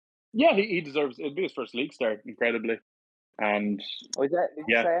 Yeah, he deserves it'll be his first league start, incredibly. And Did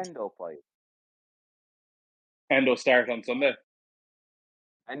you say Endo play? Endo start on Sunday.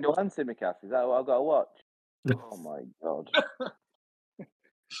 Endo and Simicast, is that what I've got to watch? Oh my god.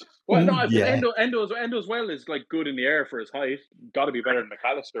 Well, no, Yeah. Endo as well is like good in the air for his height. Got to be better than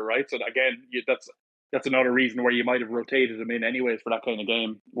McAllister, right? So again, that's another reason where you might have rotated him in anyways for that kind of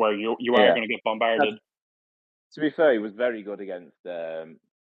game where you are going to get bombarded. To be fair, he was very good against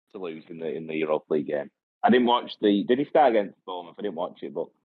Toulouse in the Europa League game. I didn't watch did he start against Bournemouth? I didn't watch it, but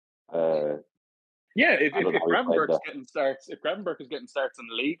yeah, if Gravenberch is getting starts in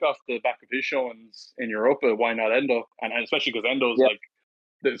the league off the back of his showings in Europa, why not Endo? And especially because Endo's like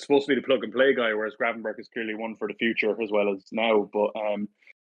it's supposed to be the plug and play guy, whereas Gravenberch is clearly one for the future as well as now. But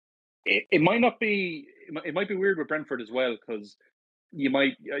it might not be. It might be weird with Brentford as well because you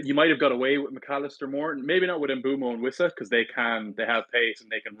might have got away with McAllister more. Maybe not with Mbumo and Wissa because they have pace and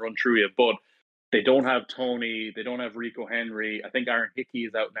they can run through you, but they don't have Tony. They don't have Rico Henry. I think Aaron Hickey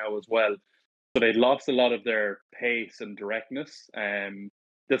is out now as well. So they'd lost a lot of their pace and directness.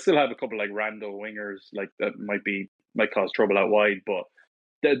 They'll still have a couple like rando wingers like that might be might cause trouble out wide. But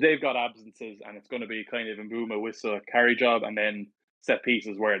they've got absences, and it's going to be kind of Mbuma, Wissa, carry job, and then set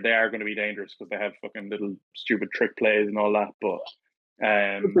pieces where they are going to be dangerous because they have fucking little stupid trick plays and all that. But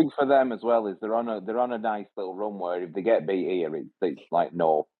the thing for them as well is they're on a nice little run where if they get beat here, it's like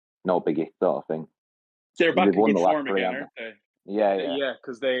no biggie sort of thing. They're back They've in won good the last form three, again, haven't aren't they? Yeah. Yeah,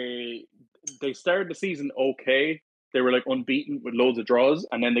 because they started the season okay. They were like unbeaten with loads of draws,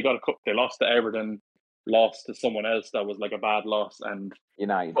 and then they got a cup. They lost to Everton, lost to someone else that was like a bad loss, and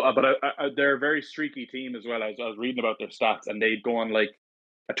United. But they're a very streaky team as well. I was reading about their stats, and they'd go on like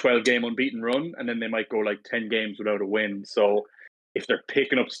a 12-game unbeaten run, and then they might go like 10 games without a win. So if they're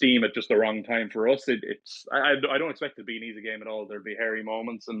picking up steam at just the wrong time for us, I don't expect it to be an easy game at all. There'll be hairy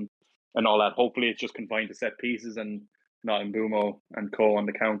moments and all that. Hopefully, it's just confined to set pieces and not Mbumo and Co on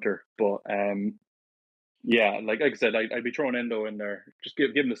the counter. But yeah, like I said, I'd be throwing Endo in there. Just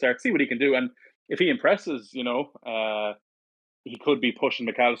give him the start, see what he can do, and if he impresses, he could be pushing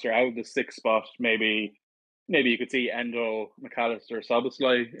McAllister out of the 6th spot. Maybe you could see Endo, McAllister,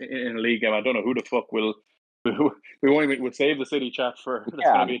 Szoboszlai in a league game. I don't know who the fuck will. We'll save the City chat for. That's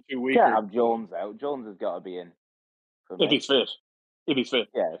going to be a 2-weeker. Can't have Jones out. Jones has got to be in. If he's fit.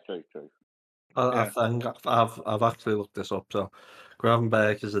 Yeah, true. I think I've actually looked this up. So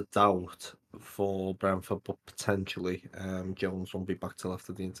Gravenberg is a doubt for Brentford, but potentially Jones won't be back till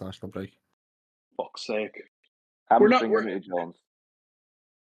after the international break. Fuck's sake. Hamstring Jones.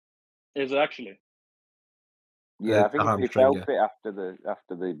 Is it actually? Yeah, I think he felt it after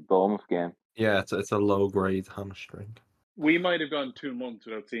the Bournemouth game. Yeah, it's a low grade hamstring. We might have gone 2 months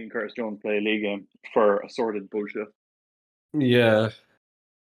without seeing Curtis Jones play a league game for assorted bullshit. Yeah,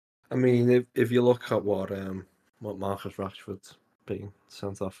 I mean, if you look at what Marcus Rashford's being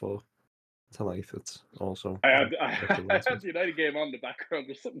sent off for tonight, it's also. I had the United game on the background.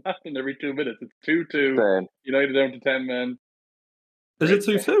 There's something happening every 2 minutes. It's 2-2. United down to 10 men. Is it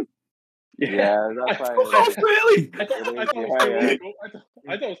 2-2? Yeah, that's why. Really? I thought it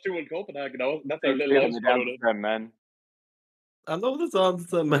was 2-1 Copenhagen. That's how little I was followed it. 10 men. I know there's on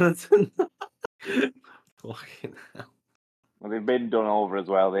 10 minutes. Fucking hell. Well, they've been done over as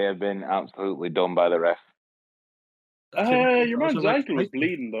well. They have been absolutely done by the ref. Your man's ankle was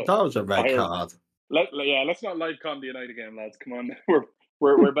bleeding though. That was a red card. Let's not live com the United game, lads. Come on,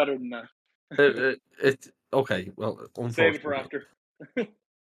 we're better than that. It's okay. Well, save it for after.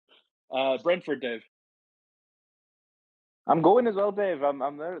 Brentford, Dave. I'm going as well, Dave.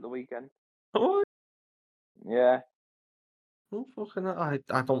 I'm there at the weekend. Oh, yeah. Oh, fucking hell.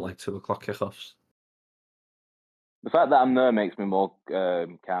 I don't like 2 o'clock kickoffs. The fact that I'm there makes me more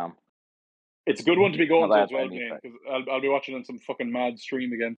calm. It's a good one to be going to as well, Jane, because I'll be watching on some fucking mad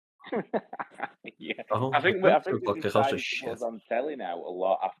stream again. Yeah, oh, I think we've decided to go on telly now a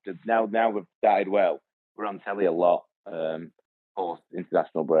lot after now we've started well. We're on telly a lot post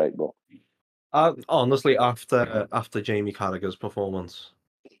international break, but honestly, after Jamie Carragher's performance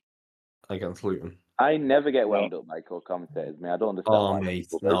against Luton, I never get wound up by co-commentators. I don't understand. Oh, mate,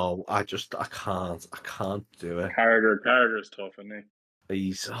 no, I can't do it. Carragher's tough, isn't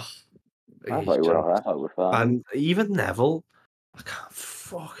he? I thought we were fine. And even Neville, I can't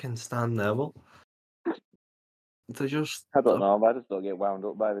fucking stand Neville. They just... I don't know, I just don't get wound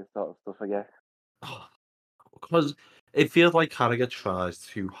up by this sort of stuff, I guess. Because it feels like Carragher tries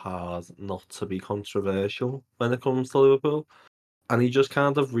too hard not to be controversial when it comes to Liverpool. And he just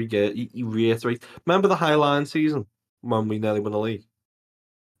kind of reiterates. Remember the Highline season when we nearly won the league?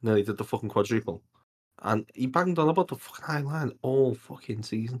 Nearly did the fucking quadruple. And he banged on about the fucking Highline all fucking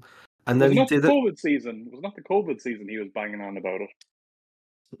season. And then he did it. COVID season. It was not the COVID season he was banging on about it.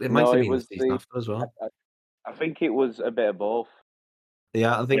 It might have been the season after as well. I think it was a bit of both.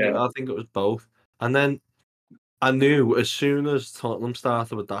 Yeah, I think it was both. And then I knew as soon as Tottenham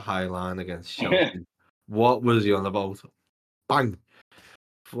started with that Highline against Chelsea, what was he on about? Bang!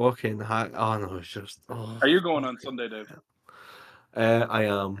 Fucking high. Oh no, it's just. Oh, are you going on Sunday, Dave? I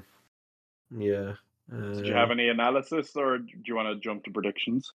am. Yeah. Did you have any analysis, or do you want to jump to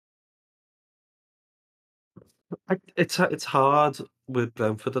predictions? It's hard with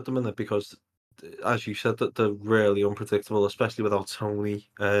Brentford at the minute because, as you said, that they're really unpredictable, especially without Tony.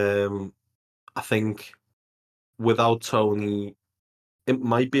 I think without Tony, it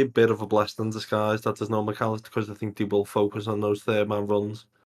might be a bit of a blessing in disguise that there's no McAllister, because I think they will focus on those third-man runs.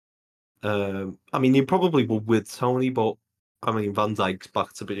 I mean, you probably will with Tony, but I mean, Van Dijk's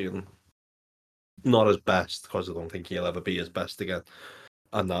back to being not his best, because I don't think he'll ever be his best again.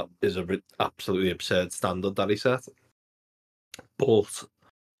 And that is an absolutely absurd standard that he set. But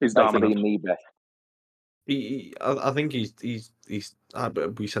he's dominating me best. I think he's.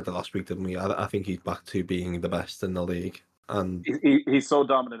 We said that last week, didn't we? I think he's back to being the best in the league, and He's so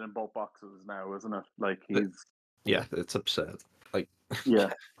dominant in both boxes now, isn't it? Like he's yeah, it's absurd. Like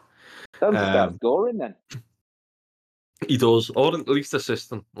yeah. Tell him to start um, scoring then. he does, or at least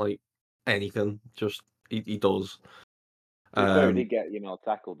assisting, like anything. Just he does. To be fair, he did get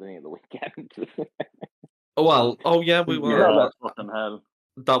tackled, didn't he, at the weekend? Well, oh yeah, we Yeah, were. that's fucking hell.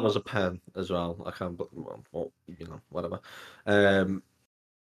 That was a pen as well. I can't, well, whatever. Um,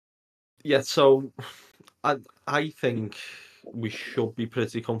 yeah, so I think we should be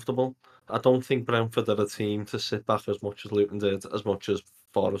pretty comfortable. I don't think Brentford are a team to sit back as much as Luton did, as much as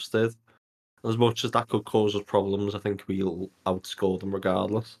Forest did. As much as that could cause us problems, I think we'll outscore them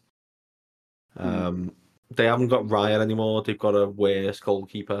regardless. They haven't got Ryan anymore. They've got a worse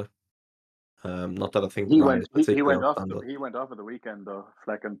goalkeeper. Not that I think He Ryan's went. He particularly went off. outstanding. He went off at the weekend though,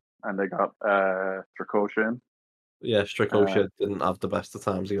 Flecken, and they got Strakosha in. Yeah, Strakosha didn't have the best of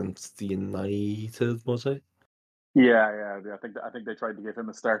times against the United, was it? Yeah. I think they tried to give him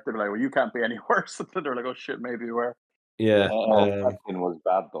a start. They were like, "Well, you can't be any worse." And they're like, "Oh shit, maybe you were." Yeah. Flecken was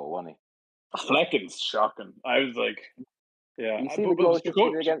bad though, wasn't Flecken's shocking. I was like, "Yeah." he? You see the goal he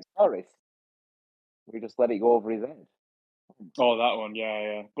did against Forest? We just let it go over his head. Oh, that one,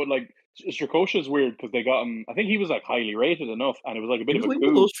 yeah. But like, Strakosha's weird because they got him. I think he was like highly rated enough, and it was like a bit He of was a linked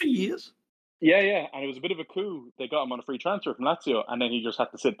with coup. those for years. Yeah, and it was a bit of a coup. They got him on a free transfer from Lazio, and then he just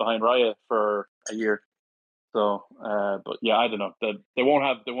had to sit behind Raya for a year. So, but yeah, I don't know. They won't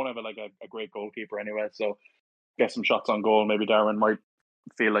have a great goalkeeper anyway. So, get some shots on goal. Maybe Darwin might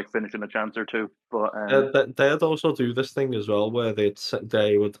feel like finishing a chance or two. But They'd also do this thing as well, where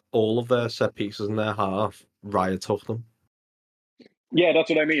they would all of their set pieces in their half. Raya took them. yeah, that's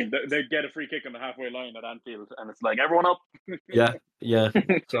what I mean. They get a free kick on the halfway line at Anfield, and it's like everyone up. Yeah.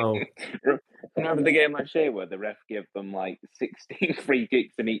 So Remember the game last year where the ref gave them like 16 free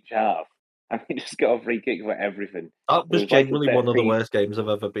kicks in each half, and they just got a free kick for everything. that was genuinely one of the worst games I've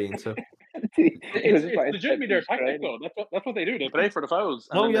ever been to. It's legitimately their tactic, though. That's what they do. They play for the fouls.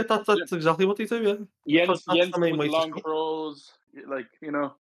 No, yeah, that's exactly what they do. Yeah, Jens that's the main with way the to long score. throws, like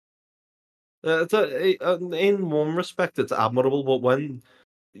In one respect, it's admirable, but when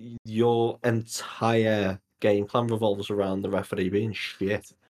your entire game plan revolves around the referee being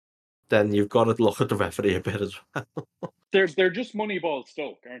shit, then you've got to look at the referee a bit as well. They're just Moneyball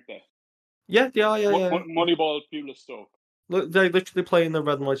Stoke, aren't they? Yeah. Moneyball Pulis Stoke. Look, they literally play in the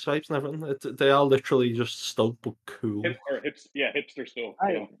red and white stripes and everything. They are literally just Stoke, but cool. Hipster Stoke.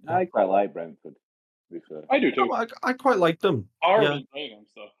 I quite like Brentford. To be fair, I do too. I quite like them. Horrible to play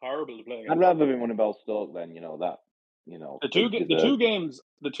against, though. Horrible to play against. I'd rather be Moneyball Stoke than that.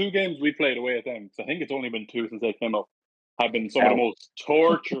 The two games we played away at them. I think it's only been two since they came up. Have been some of the most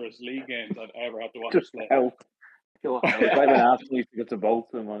torturous league games I've ever had to watch Just play. hell. It's like when Arsenal used to go to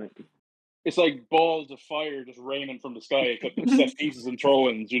Bolton on it. It's like balls of fire just raining from the sky, except it's set pieces and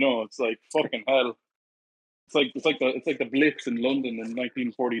throw-ins. It's like fucking hell. It's like the Blitz in London in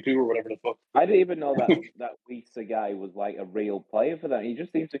 1942 or whatever the fuck. I didn't even know that Lisa guy was like a real player for them. He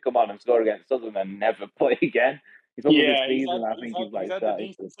just seems to come on and score against us and then never play again. He's he's had the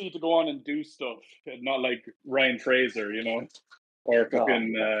decency to go on and do stuff, not like Ryan Fraser, or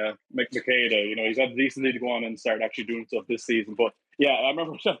fucking McMakeda. He's had the decency to go on and start actually doing stuff this season. But yeah, I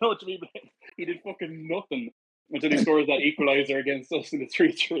remember. I know what you mean. He did fucking nothing until he scores that equaliser against us in the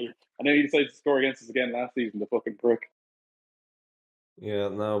 3-3, and then he decides to score against us again last season. The fucking prick. Yeah,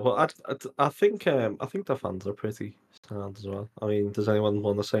 no, but I think the fans are pretty sad as well. I mean, does anyone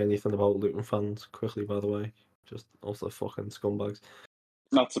want to say anything about Luton fans quickly? By the way, just also fucking scumbags.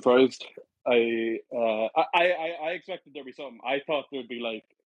 Not surprised. I expected there'd be something. I thought there'd be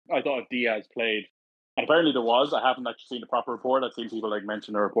I thought if Diaz played, and apparently there was. I haven't actually seen a proper report. I've seen people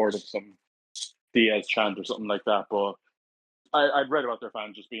mention a report of some Diaz chant or something like that. But I'd read about their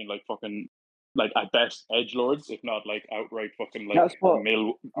fans just being fucking at best edgelords, if not outright fucking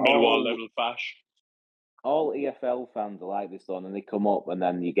Millwall level fash. All EFL fans are like this one, and they come up and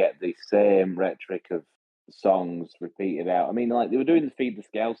then you get the same rhetoric of songs repeated out. I mean, they were doing the Feed the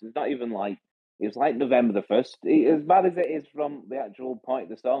Scouts. It's not even it's like November the 1st. As bad as it is from the actual point of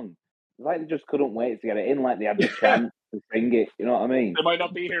the song, it's like they just couldn't wait to get it in. Like they had the chance to sing it. You know what I mean? They might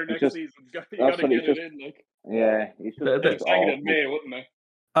not be here next season. You got to get it in. Yeah, it's just they'd sang it in May, wouldn't they?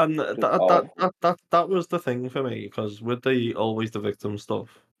 And that was the thing for me, because with the Always the Victim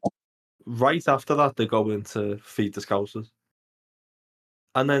stuff, right after that they go into Feed the Scousers.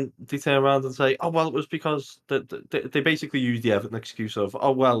 And then they turn around and say, oh, well, it was because they basically use the Everton excuse of,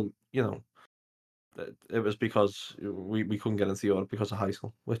 oh, well, it was because we couldn't get into Europe because of high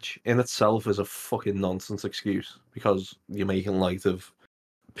school, which in itself is a fucking nonsense excuse because you're making light of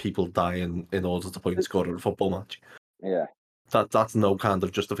people dying in order to point score at a football match. Yeah. That's no kind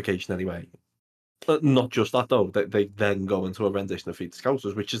of justification anyway. But not just that though. They then go into a rendition of Feet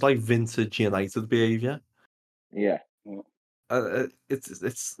Scousers, which is like vintage United behaviour. Yeah.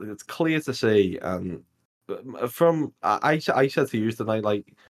 It's clear to see, and from I said to you tonight,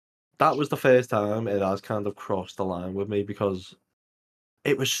 like that was the first time it has kind of crossed the line with me because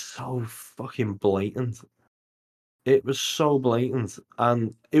it was so fucking blatant. It was so blatant,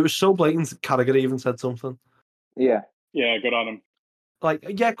 and it was so blatant. Carragher even said something. Yeah. Yeah, good on him. Like,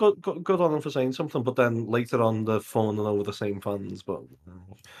 yeah, good on him for saying something, but then later on they're phoning over the same fans. But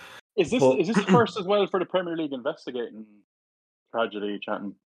Is this the first as well for the Premier League investigating tragedy,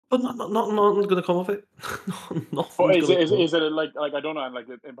 Chanton? But nothing's going to come of it. Nothing's But going to come. is it like I don't know, like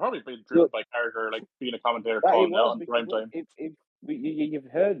it probably been driven by Carragher, like being a commentator That it calling out was on because prime time. if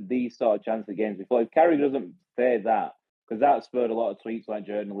you've heard these sort of chants of games before. If Carragher doesn't say that, because that spurred a lot of tweets like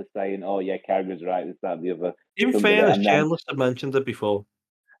journalists saying, "Oh yeah, Carragher's right, this, that, the other." In fairness, journalists have mentioned it before.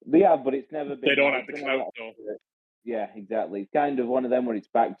 Yeah, but it's never been. They don't like, have the clout though. Yeah, exactly. It's kind of one of them where it's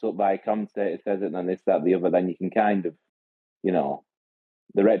backed up by a commentator says it, and then this, that, the other. Then you can kind of,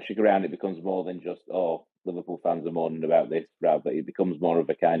 the rhetoric around it becomes more than just, oh, Liverpool fans are moaning about this, rather it becomes more of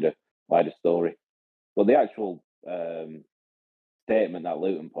a kind of wider story. But the actual statement that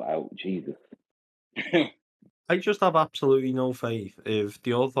Luton put out, Jesus. I just have absolutely no faith if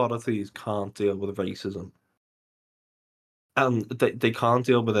the authorities can't deal with racism. And they can't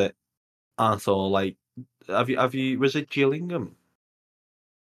deal with it at all. Like, have you was it Gillingham?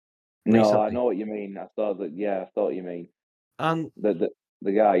 No, Recently? I know what you mean. I saw that. Yeah, I thought what you mean. And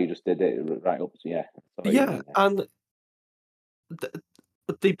The guy who just did it right up to, yeah. And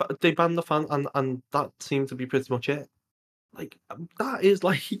they banned the fan, and that seemed to be pretty much it. Like that is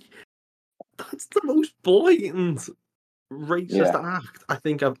like that's the most blatant racist act I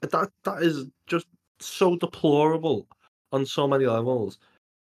think that is just so deplorable on so many levels.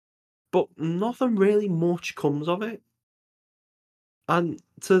 But nothing really much comes of it. And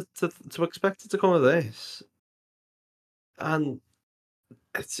to expect it to come of this, and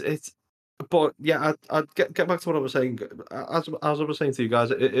it's but yeah, I'd get back to what I was saying. As I was saying to you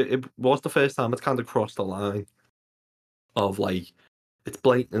guys, it was the first time it kind of crossed the line of like it's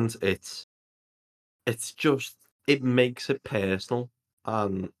blatant. It's just it makes it personal,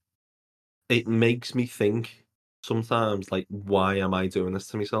 and it makes me think sometimes like, why am I doing this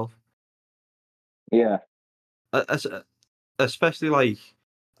to myself? Yeah. Especially like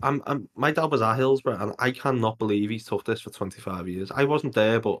my dad was at Hillsborough, and I cannot believe he's took this for 25 years. I wasn't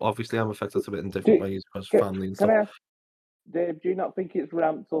there, but obviously I'm affected a bit in different ways because family and stuff. Can I ask, Dave, do you not think it's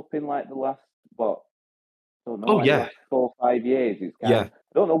ramped up in like the last, the last 4 or 5 years? It's kind of, I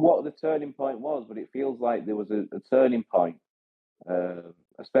don't know what the turning point was, but it feels like there was a turning point,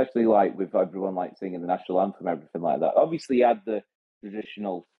 especially like with everyone like singing the national anthem, everything like that. Obviously, you had the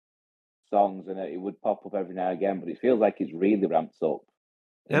traditional songs, and it would pop up every now and again, but it feels like it's really ramped up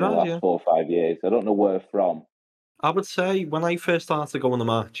in the last 4 or 5 years. I don't know where from. I would say when I first started going to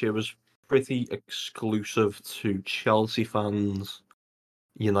match, it was pretty exclusive to Chelsea fans,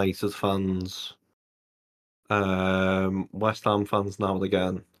 United fans, West Ham fans now and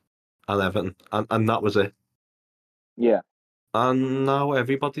again, and Everton, and that was it. Yeah. And now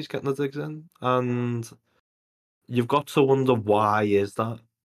everybody's getting the digs in, and you've got to wonder why is that,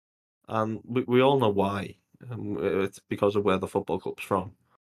 and we all know why. It's because of where the football club's from,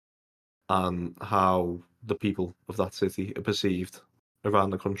 and how the people of that city are perceived around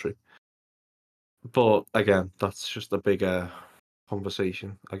the country. But again, that's just a bigger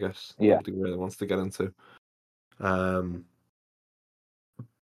conversation, I guess. Yeah. Nobody really wants to get into. But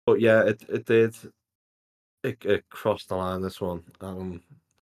yeah, it did. It crossed the line. This one.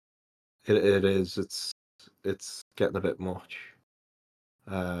 It is. It's getting a bit much.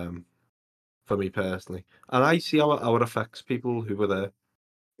 For me personally, and I see how it affects people who were there.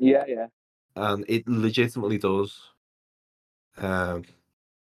 Yeah, yeah. And it legitimately does. And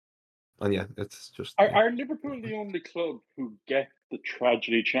yeah, it's just. Are Liverpool the only club who get the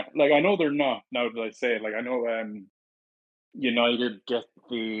tragedy? Like I know they're not. Now that I say it, like I know United get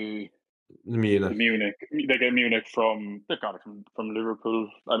the Munich. They get Munich from they got it from Liverpool.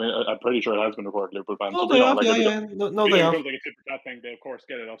 I mean, I'm pretty sure it has been reported Liverpool fans. Oh, So, they have, like, yeah. No, they have. Like a tip for that thing, they of course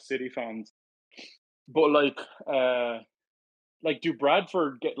get it off City fans. But like, do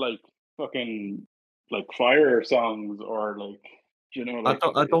Bradford get like fucking like fire songs or like, like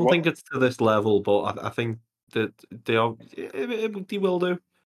I don't think it's to this level, but I think that they are. They will do.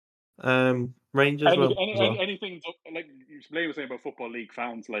 Rangers will as well. Anything like Blayne was saying about football league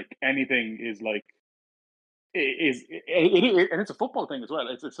fans, like anything is like and it's a football thing as well.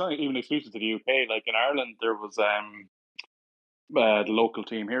 It's not even exclusive to the UK. Like in Ireland, there was the local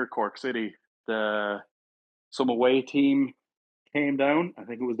team here, Cork City. Some away team came down. I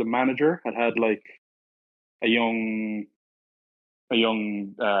think it was the manager had like a young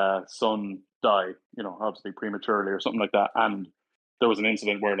son die, obviously prematurely or something like that. And there was an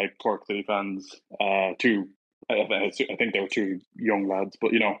incident where like Cork City fans, I think they were two young lads,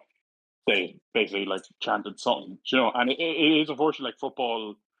 but they basically like chanted something, and it is unfortunate, like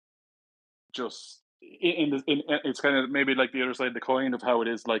football just it's kind of maybe like the other side of the coin of how it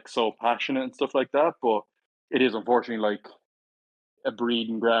is like so passionate and stuff like that, but it is unfortunately like a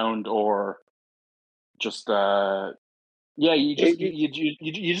breeding ground or just you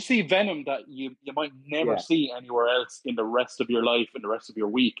just see venom that you might never see anywhere else in the rest of your life and the rest of your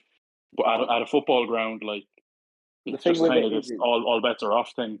week, but at a football ground, like it's just kind of this all bets are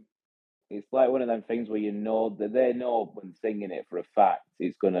off thing. It's like one of them things where you know that they know when singing it for a fact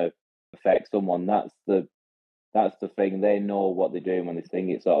it's going to affect someone. That's the thing. They know what they're doing when they sing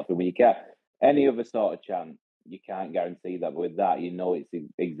it, sort of thing. When you can't any other sort of chant, you can't guarantee that. But with that, you know it's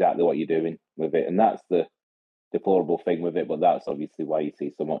exactly what you're doing with it, and that's the deplorable thing with it. But that's obviously why you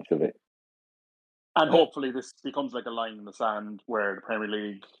see so much of it. And hopefully, this becomes like a line in the sand where the Premier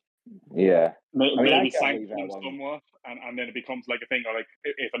League, maybe sanctions somewhat, and then it becomes like a thing. Or like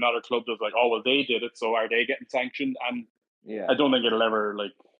if another club does, like, oh well, they did it, so are they getting sanctioned? And I don't think it'll ever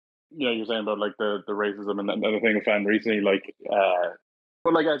like. You're saying about like the racism and the thing I found recently, like,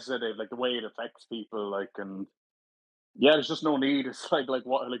 but like I said, Dave, like the way it affects people, like, and there's just no need. It's like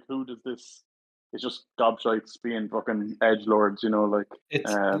what, like, who does this? It's just gobshites being fucking edgelords, like.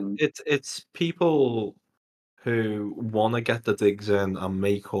 It's people who want to get the digs in and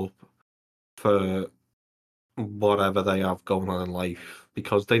make up for whatever they have going on in life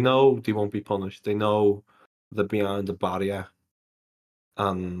because they know they won't be punished. They know they're behind a barrier,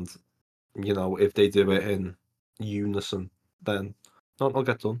 and if they do it in unison, then nothing will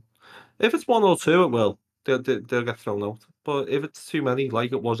get done. If it's one or two, it will. They'll get thrown out. But if it's too many,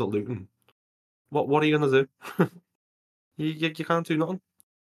 like it was at Luton, what are you gonna do? you can't do nothing.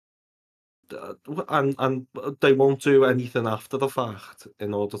 And they won't do anything after the fact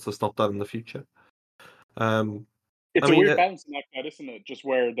in order to stop that in the future. It's a weird balancing act, that, isn't it? Just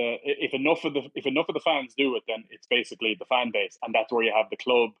where if enough of the fans do it, then it's basically the fan base, and that's where you have the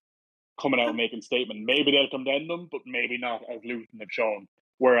club coming out and making a statement. Maybe they'll condemn them, but maybe not, as Luton have shown.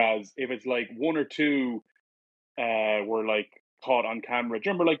 Whereas if it's like one or two were like caught on camera, do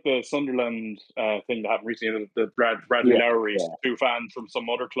you remember like the Sunderland thing that happened recently? The Bradley Lowry, two fans from some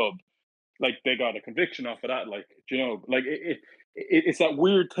other club, like they got a conviction off of that. Like, like it's that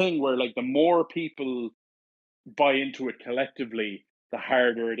weird thing where like the more people buy into it collectively, the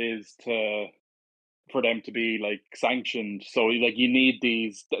harder it is for them to be like sanctioned. So like you need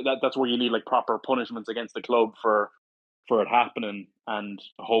these. That's where you need like proper punishments against the club for it happening. And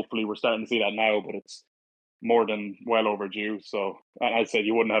hopefully we're starting to see that now, but it's more than well overdue. So I said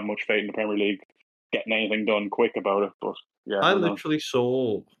you wouldn't have much faith in the Premier League getting anything done quick about it. But I literally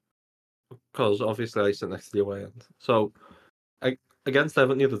saw, because obviously I sit next to the away end. So against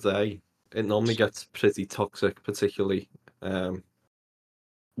Everton the other day, it normally gets pretty toxic, particularly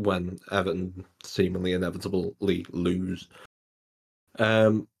when Everton seemingly inevitably lose.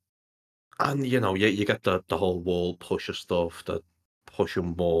 And you get the whole wall pusher stuff, the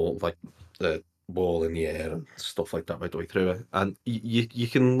pushing ball, like the ball in the air and stuff like that right the way through it. And you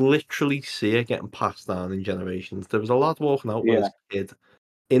can literally see it getting passed down in generations. There was a lad walking out with his kid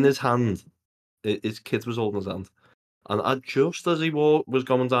in his hand. His kid was holding his hand. And just as he was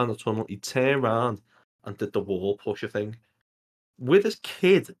going down the tunnel, he turned around and did the wall pusher thing with his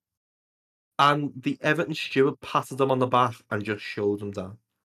kid. And the Everton steward patted him on the back and just showed him down.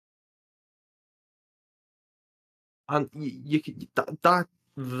 And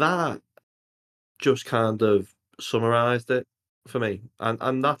that just kind of summarised it for me.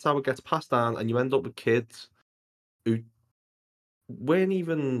 And that's how it gets passed down, and you end up with kids who weren't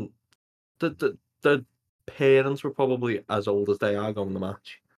even the parents were probably as old as they are going to the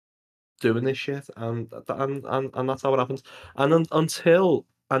match, doing this shit, and that's how it happens. And until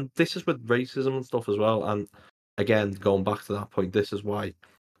this is with racism and stuff as well. And again, going back to that point, this is why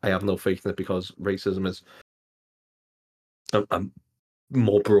I have no faith in it, because racism is a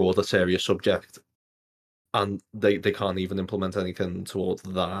more broader, serious subject, and they can't even implement anything towards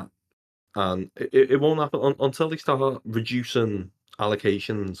that. And it won't happen until they start reducing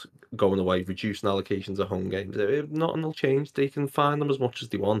allocations, going away, reducing allocations at home games. If nothing will change. They can find them as much as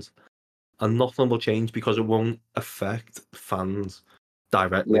they want. and nothing will change because it won't affect fans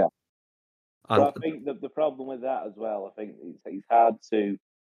directly. Yeah. And But I think the problem with that as well, I think it's hard to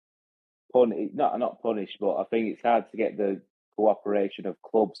not punish, but I think it's hard to get the cooperation of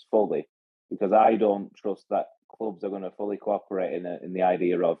clubs fully, because I don't trust that clubs are going to fully cooperate in the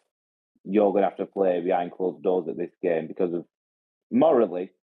idea of you're going to have to play behind closed doors at this game, because of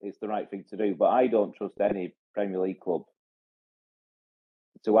morally it's the right thing to do. But I don't trust any Premier League club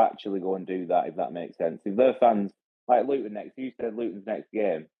to actually go and do that, if that makes sense. If their fans, like Luton you said Luton's next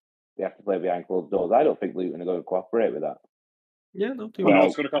game, they have to play behind closed doors. I don't think Luton are going to cooperate with that. yeah, no, do Well, well.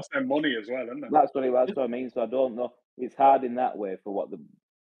 it's going to cost them money as well, isn't it? That's what I mean. So I don't know. It's hard in that way for what the.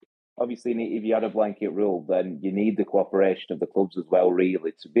 Obviously, if you had a blanket rule, then you need the cooperation of the clubs as well,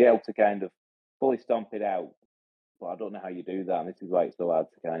 really, to be able to kind of fully stomp it out. But I don't know how you do that, and this is why it's so hard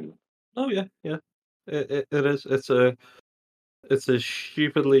to kind of. Oh yeah, yeah. It is. It's a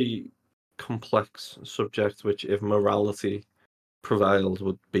stupidly complex subject, which, if morality prevailed,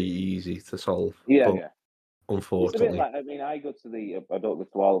 would be easy to solve. Yeah, But yeah. It's a bit unfortunately, like, I mean, I don't go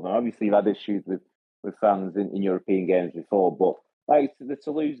to all of them. Obviously, you've had issues with fans in European games before, but like the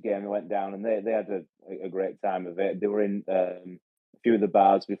Toulouse game, they went down and they had a great time of it. They were in a few of the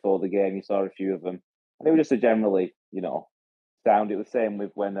bars before the game. You saw a few of them, and it was just a generally, sound. It was the same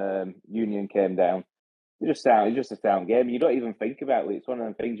with when Union came down. It's just a sound game. You don't even think about it. It's one of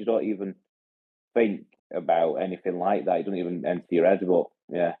the things you don't even think about anything like that. It doesn't even enter your head. But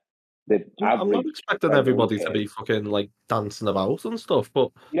yeah, the I'm not average expecting Premier League everybody to game. be fucking like dancing about and stuff,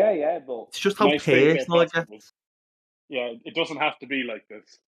 but Yeah, but it's just how Nice things are personal it possible. gets. Yeah, it doesn't have to be like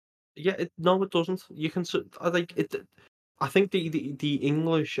this. Yeah, no, it doesn't. You can. I think it. I think the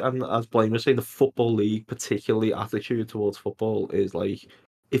English, and as Blaine was saying, the Football League, particularly attitude towards football, is like,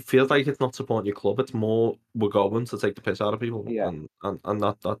 it feels like it's not supporting your club. It's more, we're going to take the piss out of people, yeah, and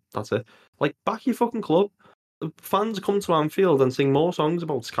that's it. Like, back your fucking club. Fans come to Anfield and sing more songs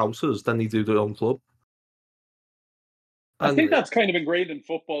about Scousers than they do their own club. I And think that's kind of ingrained in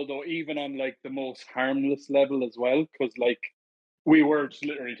football, though, even on like the most harmless level as well. Because like we were just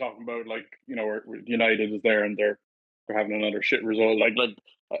literally talking about, like, we're United is there and they're having another shit result. Like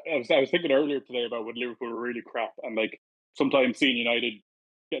I was thinking earlier today about when Liverpool were really crap, and like sometimes seeing United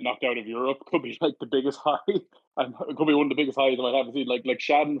get knocked out of Europe could be like the biggest high, and it could be one of the biggest highs I haven't seen. Like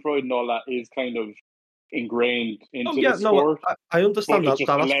Schadenfreude and all that is kind of ingrained oh into yeah, the no, sport, I but understand it's that just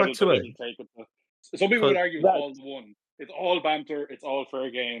the level aspect that to it. it'll take it to. Some people would Because argue it's all one. It's all banter. It's all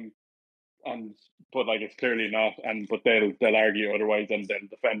fair game, but like it's clearly not. But they'll argue otherwise, and then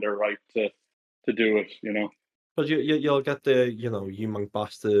defend their right to do it. Because you'll get the, you monk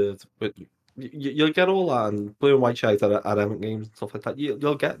bastard, but you'll get all that, and blue and white shite at Everton games and stuff like that.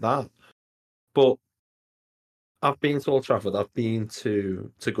 You'll get that. But I've been to Old Trafford, I've been to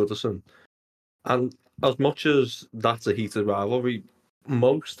Goodison, and as much as that's a heated rivalry,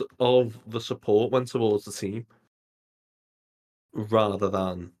 most of the support went towards the team rather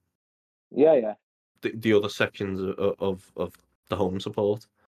than yeah. the other sections of the home support.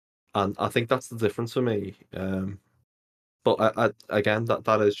 And I think that's the difference for me. But again,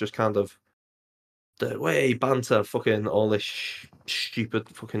 that is just kind of the way banter, fucking all this stupid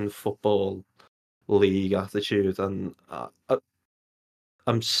fucking football league attitude, and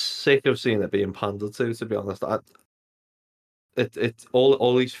I'm sick of seeing it being pandered to be honest. It's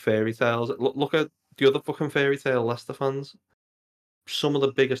all these fairy tales. Look at the other fucking fairy tale Leicester fans. Some of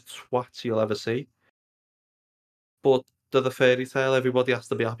the biggest twats you'll ever see. But they're the fairy tale. Everybody has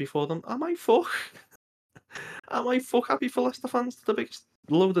to be happy for them. Am I fuck? Am I fuck happy for Leicester fans? The biggest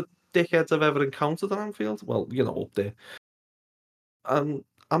load of dickheads I've ever encountered at Anfield. Well, up there. And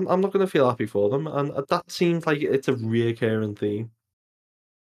I'm not going to feel happy for them, and that seems like it's a recurring theme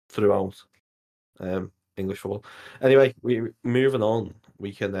throughout English football. Anyway, we moving on.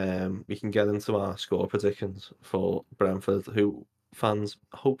 We can get into our score predictions for Brentford, who fans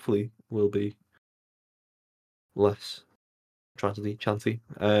hopefully will be less tragedy chanty.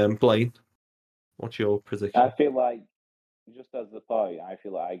 Blaine, what's your prediction? I feel like, just as the point, I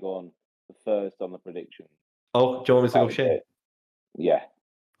feel like I go on the first on the prediction. Oh, do you want me to go Shane? Yeah.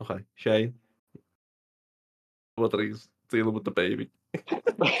 Okay, Shane. What are he's dealing with the baby?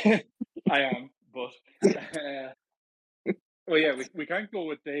 I am, but well, yeah, we can't go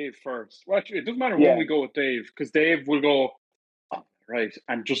with Dave first. Well, actually, it doesn't matter when we go with Dave, because Dave will go, oh, right,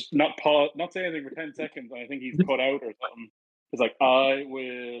 and just not say anything for 10 seconds. And I think he's cut out or something. It's like, I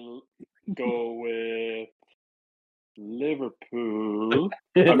will go with Liverpool.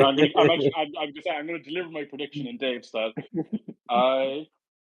 I'm going to deliver my prediction in Dave style. I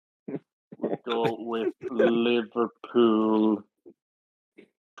would go with Liverpool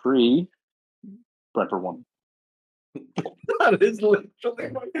 3, Brentford won. That is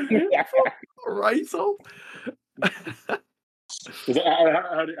literally right. So,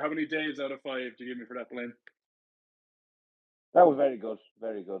 How many days out of 5 do you give me for that, Blayne? That was very good.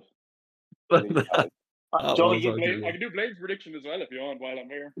 Very good. Really enjoyed. Johnny, I can do Blaine's prediction as well if you want while I'm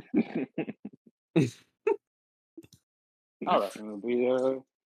here. I reckon it'll be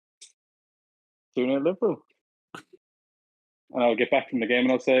 2-0 Liverpool. And I'll get back from the game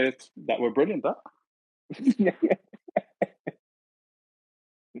and I'll say that we're brilliant, that.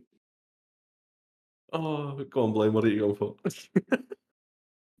 Oh, go on, Blayne. What are you going for?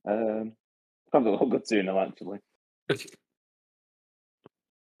 Probably a good 2-0 actually.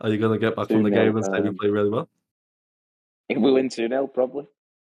 Are you going to get back from the 2-0, game and say we play really well? If we win 2-0, probably.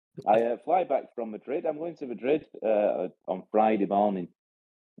 I fly back from Madrid. I'm going to Madrid on Friday morning,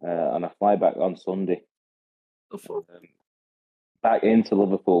 and I fly back on Sunday. The fuck? Back into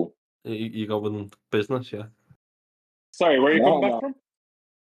Liverpool. You going business, yeah? Sorry, where are you coming back from?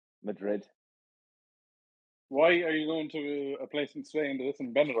 Madrid. Why are you going to a place in Spain to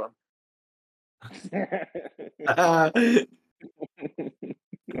listen to Benidorm?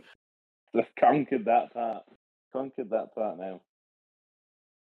 They've conquered that part. Now.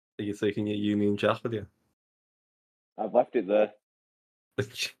 Are you taking your Union Jack with you? I've left it there.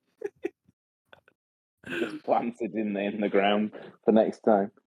 Just planted in the ground for next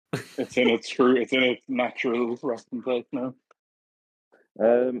time. It's in its natural resting place now.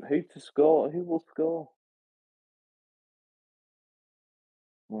 Who to score? Who will score?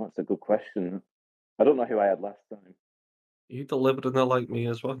 Well, that's a good question. I don't know who I had last time. You delivered in there like me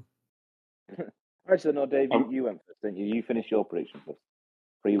as well. Actually, no, Dave, you went first, didn't you? You finished your prediction first.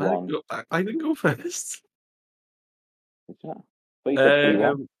 3-1. I didn't go first. Did you not? But you said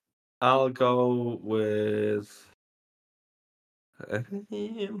 3-1. I'll go with.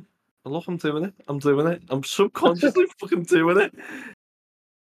 Look, I'm doing it. I'm subconsciously fucking doing it.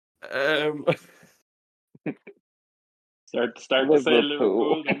 Start to say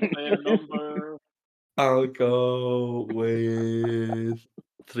Liverpool, then say a number. I'll go with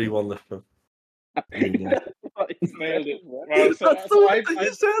 3-1 Liverpool. Nailed it. Well, That's the one that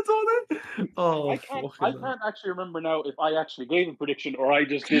you said on it. Oh, I can't actually remember now if I actually gave a prediction or I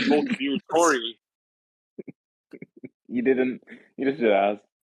just did both of your story. You didn't. You just did ours.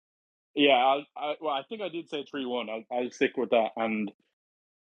 Yeah, I think I did say 3-1. I'll stick with that, and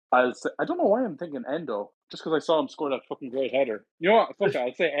I don't know why I'm thinking Endo, just because I saw him score that fucking great header. You know what? Fuck that.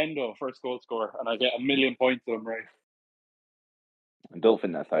 I'll say Endo first goal scorer, and I get 1,000,000 points of him, right? I don't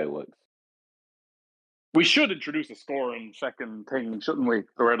think that's how it works. We should introduce a scoring second thing, shouldn't we?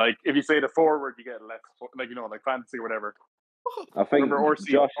 Where like if you say the forward, you get less, like like fantasy or whatever. I think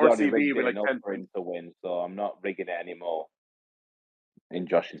Josh already RCB rigged with it like enough 10 for him points. to win, so I'm not rigging it anymore. In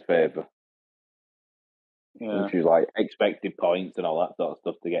Josh's favour. Yeah. Which is like expected points and all that sort of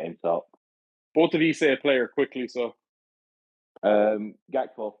stuff to get him top. Both of you say a player quickly, so.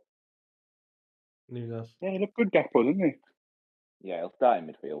 Gakpo. Yeah, he looked good, Gakpo, didn't he? Yeah, he'll start in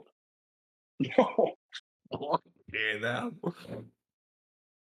midfield. No. Yeah, now.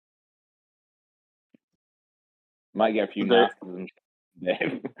 Might get a few nasties.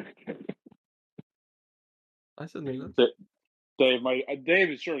 I said Nunes. Dave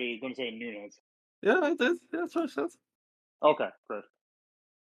is surely going to say Nunes. Yeah, I did. Yeah, that's what I said. Okay, great.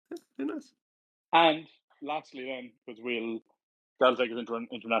 Yeah, Nunes. And lastly, then, because that'll take us into an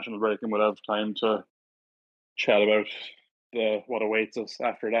international break, and we'll have time to chat about what awaits us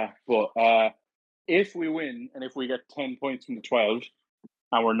after that. But if we win and if we get 10 points from the 12,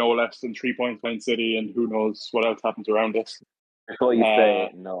 and we're no less than 3 points behind City, and who knows what else happens around us. Before you say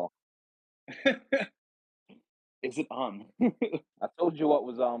it, no. Is it on? I told you what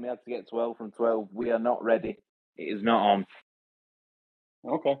was on. We had to get 12 from 12. We are not ready. It is not on.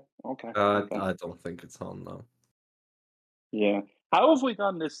 Okay. I don't think it's on now. Yeah. How have we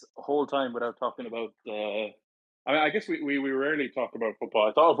gone this whole time without talking about I guess we rarely talk about football.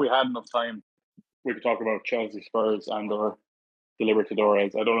 I thought if we had enough time, we could talk about Chelsea, Spurs, and or the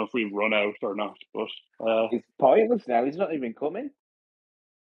Libertadores. I don't know if we've run out or not, but it's pointless now. He's not even coming.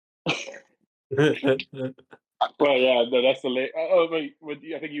 Well, yeah, that's the late. Oh, wait,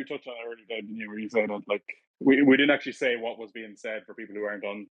 I think you touched on it earlier, didn't you? Where you said that, like, we didn't actually say what was being said for people who aren't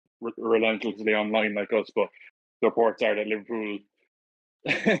on relentlessly online like us, but the reports are that Liverpool.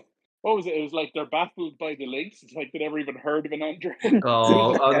 What was it? It was like they're baffled by the links. It's like they never even heard of an Andre.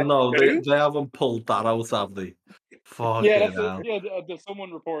 No, they haven't pulled that out, have they? Yeah,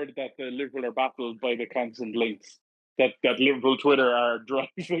 someone reported that the Liverpool are baffled by the constant links. That Liverpool Twitter are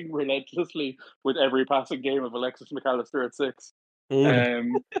driving relentlessly with every passing game of Alexis McAllister at 6.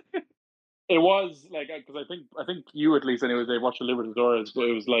 It was like because I think you at least anyway. They watched the Libertadores, but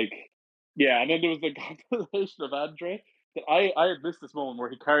it was like yeah, and then there was the compilation of Andre that I had missed this moment where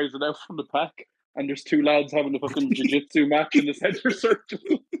he carries it out from the pack, and there's two lads having a fucking jiu-jitsu match in the center circle.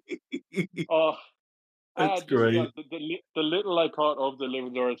 Oh, It's just great. the little I caught of the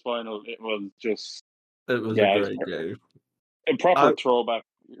Libertadores final, it was just It was a yeah, great game. a proper throwback.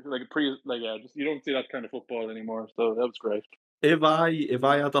 Just you don't see that kind of football anymore, so that was great. If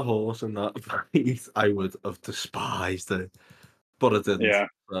I had a horse in that fight, I would have despised it, but I didn't. Yeah.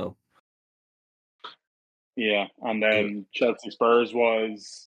 So Yeah, and then Chelsea Spurs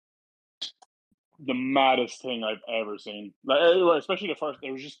was the maddest thing I've ever seen. Like, especially the first,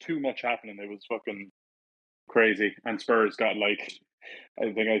 there was just too much happening. It was fucking crazy, and Spurs got like,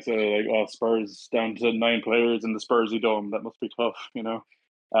 I think I said like, oh, Spurs down to 9 players in the Spursy Dome. That must be tough, you know.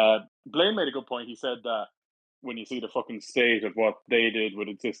 Blayne made a good point. He said that when you see the fucking state of what they did with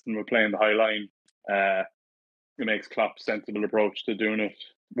the system of playing the high line, it makes Klopp's sensible approach to doing it,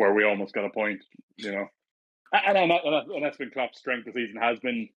 where we almost got a point, you know. And that's been Klopp's strength this season, has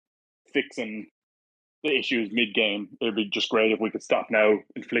been fixing the issues mid-game. It'd be just great if we could stop now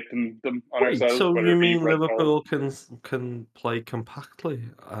inflicting them on ourselves. so whether you it be mean red Liverpool can play compactly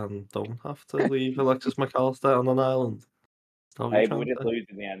and don't have to leave Alexis McAllister on an island? Is that what Hey, you're but we trying did to say? lose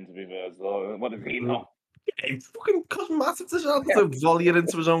in the end, to be fair. So what does he know? It's fucking cost massive to volley it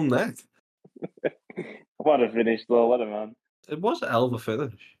into his own net. What a finish, though. What a man. It was an hell of a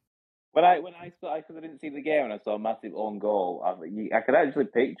finish. When I saw, because I didn't see the game and I saw a massive own goal, I could actually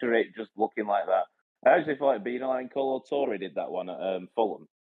picture it just looking like that. I actually thought it'd be, like Colo Torre did that one at Fulham.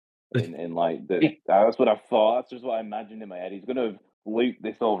 In like that's what I thought. That's just what I imagined in my head. He's going to loop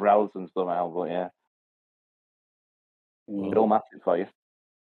this over Alisson somehow, but yeah, still massive for you.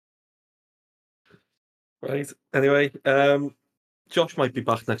 Right. Anyway, Josh might be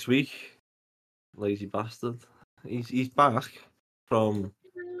back next week. Lazy bastard. He's back from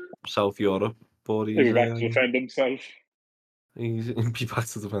South Europe, but He'll be back to defend himself. he'll be back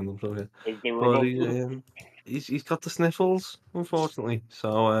to defend himself. Yeah, They were but he's got the sniffles, unfortunately.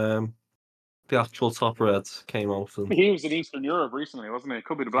 So the actual top Reds came out and he was in Eastern Europe recently, wasn't he? It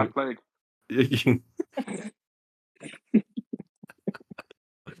could be the Black Plague. Was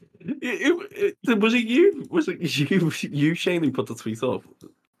it you? Was it you, Shane, who put the tweet up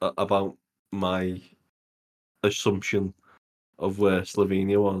about my assumption of where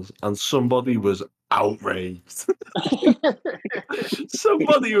Slovenia was, and somebody was outraged.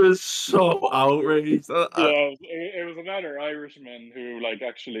 Somebody was so outraged. Yeah, it was another Irishman who, like,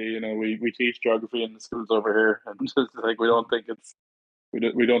 actually, you know, we teach geography in the schools over here, and just like we don't think it's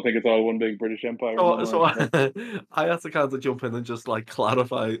all one big British Empire. So I had to kind of jump in and just like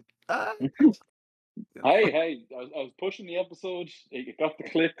clarify. Hey, I was pushing the episode. It got the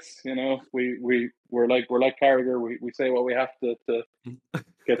clicks. You know, we're like Carragher. We say what we have to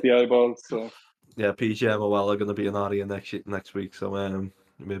get the eyeballs. So yeah, PGMOL are going to be in Aria next week. So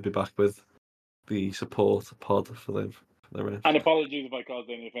we'll be back with the support pod for them. And apologies if I caused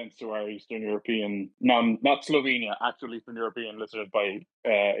any offence to our Eastern European, not Slovenia, actual Eastern European listeners by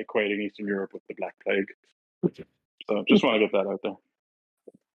equating Eastern Europe with the Black Plague. So just want to get that out there.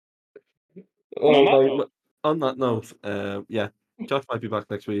 On that note, yeah, Josh might be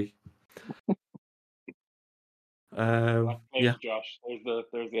back next week. Black Plague yeah. Josh. There's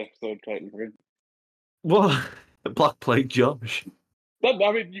the episode title for it. What? Black Plague Josh? I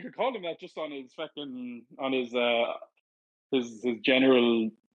mean, you could call him that just on his his general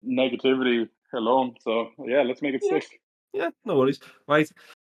negativity alone. So yeah, let's make it stick. Yeah, no worries. Right.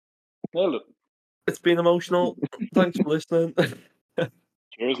 Nailed it. It's been emotional. Thanks for listening.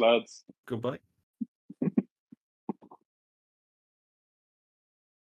 Cheers, lads. Goodbye.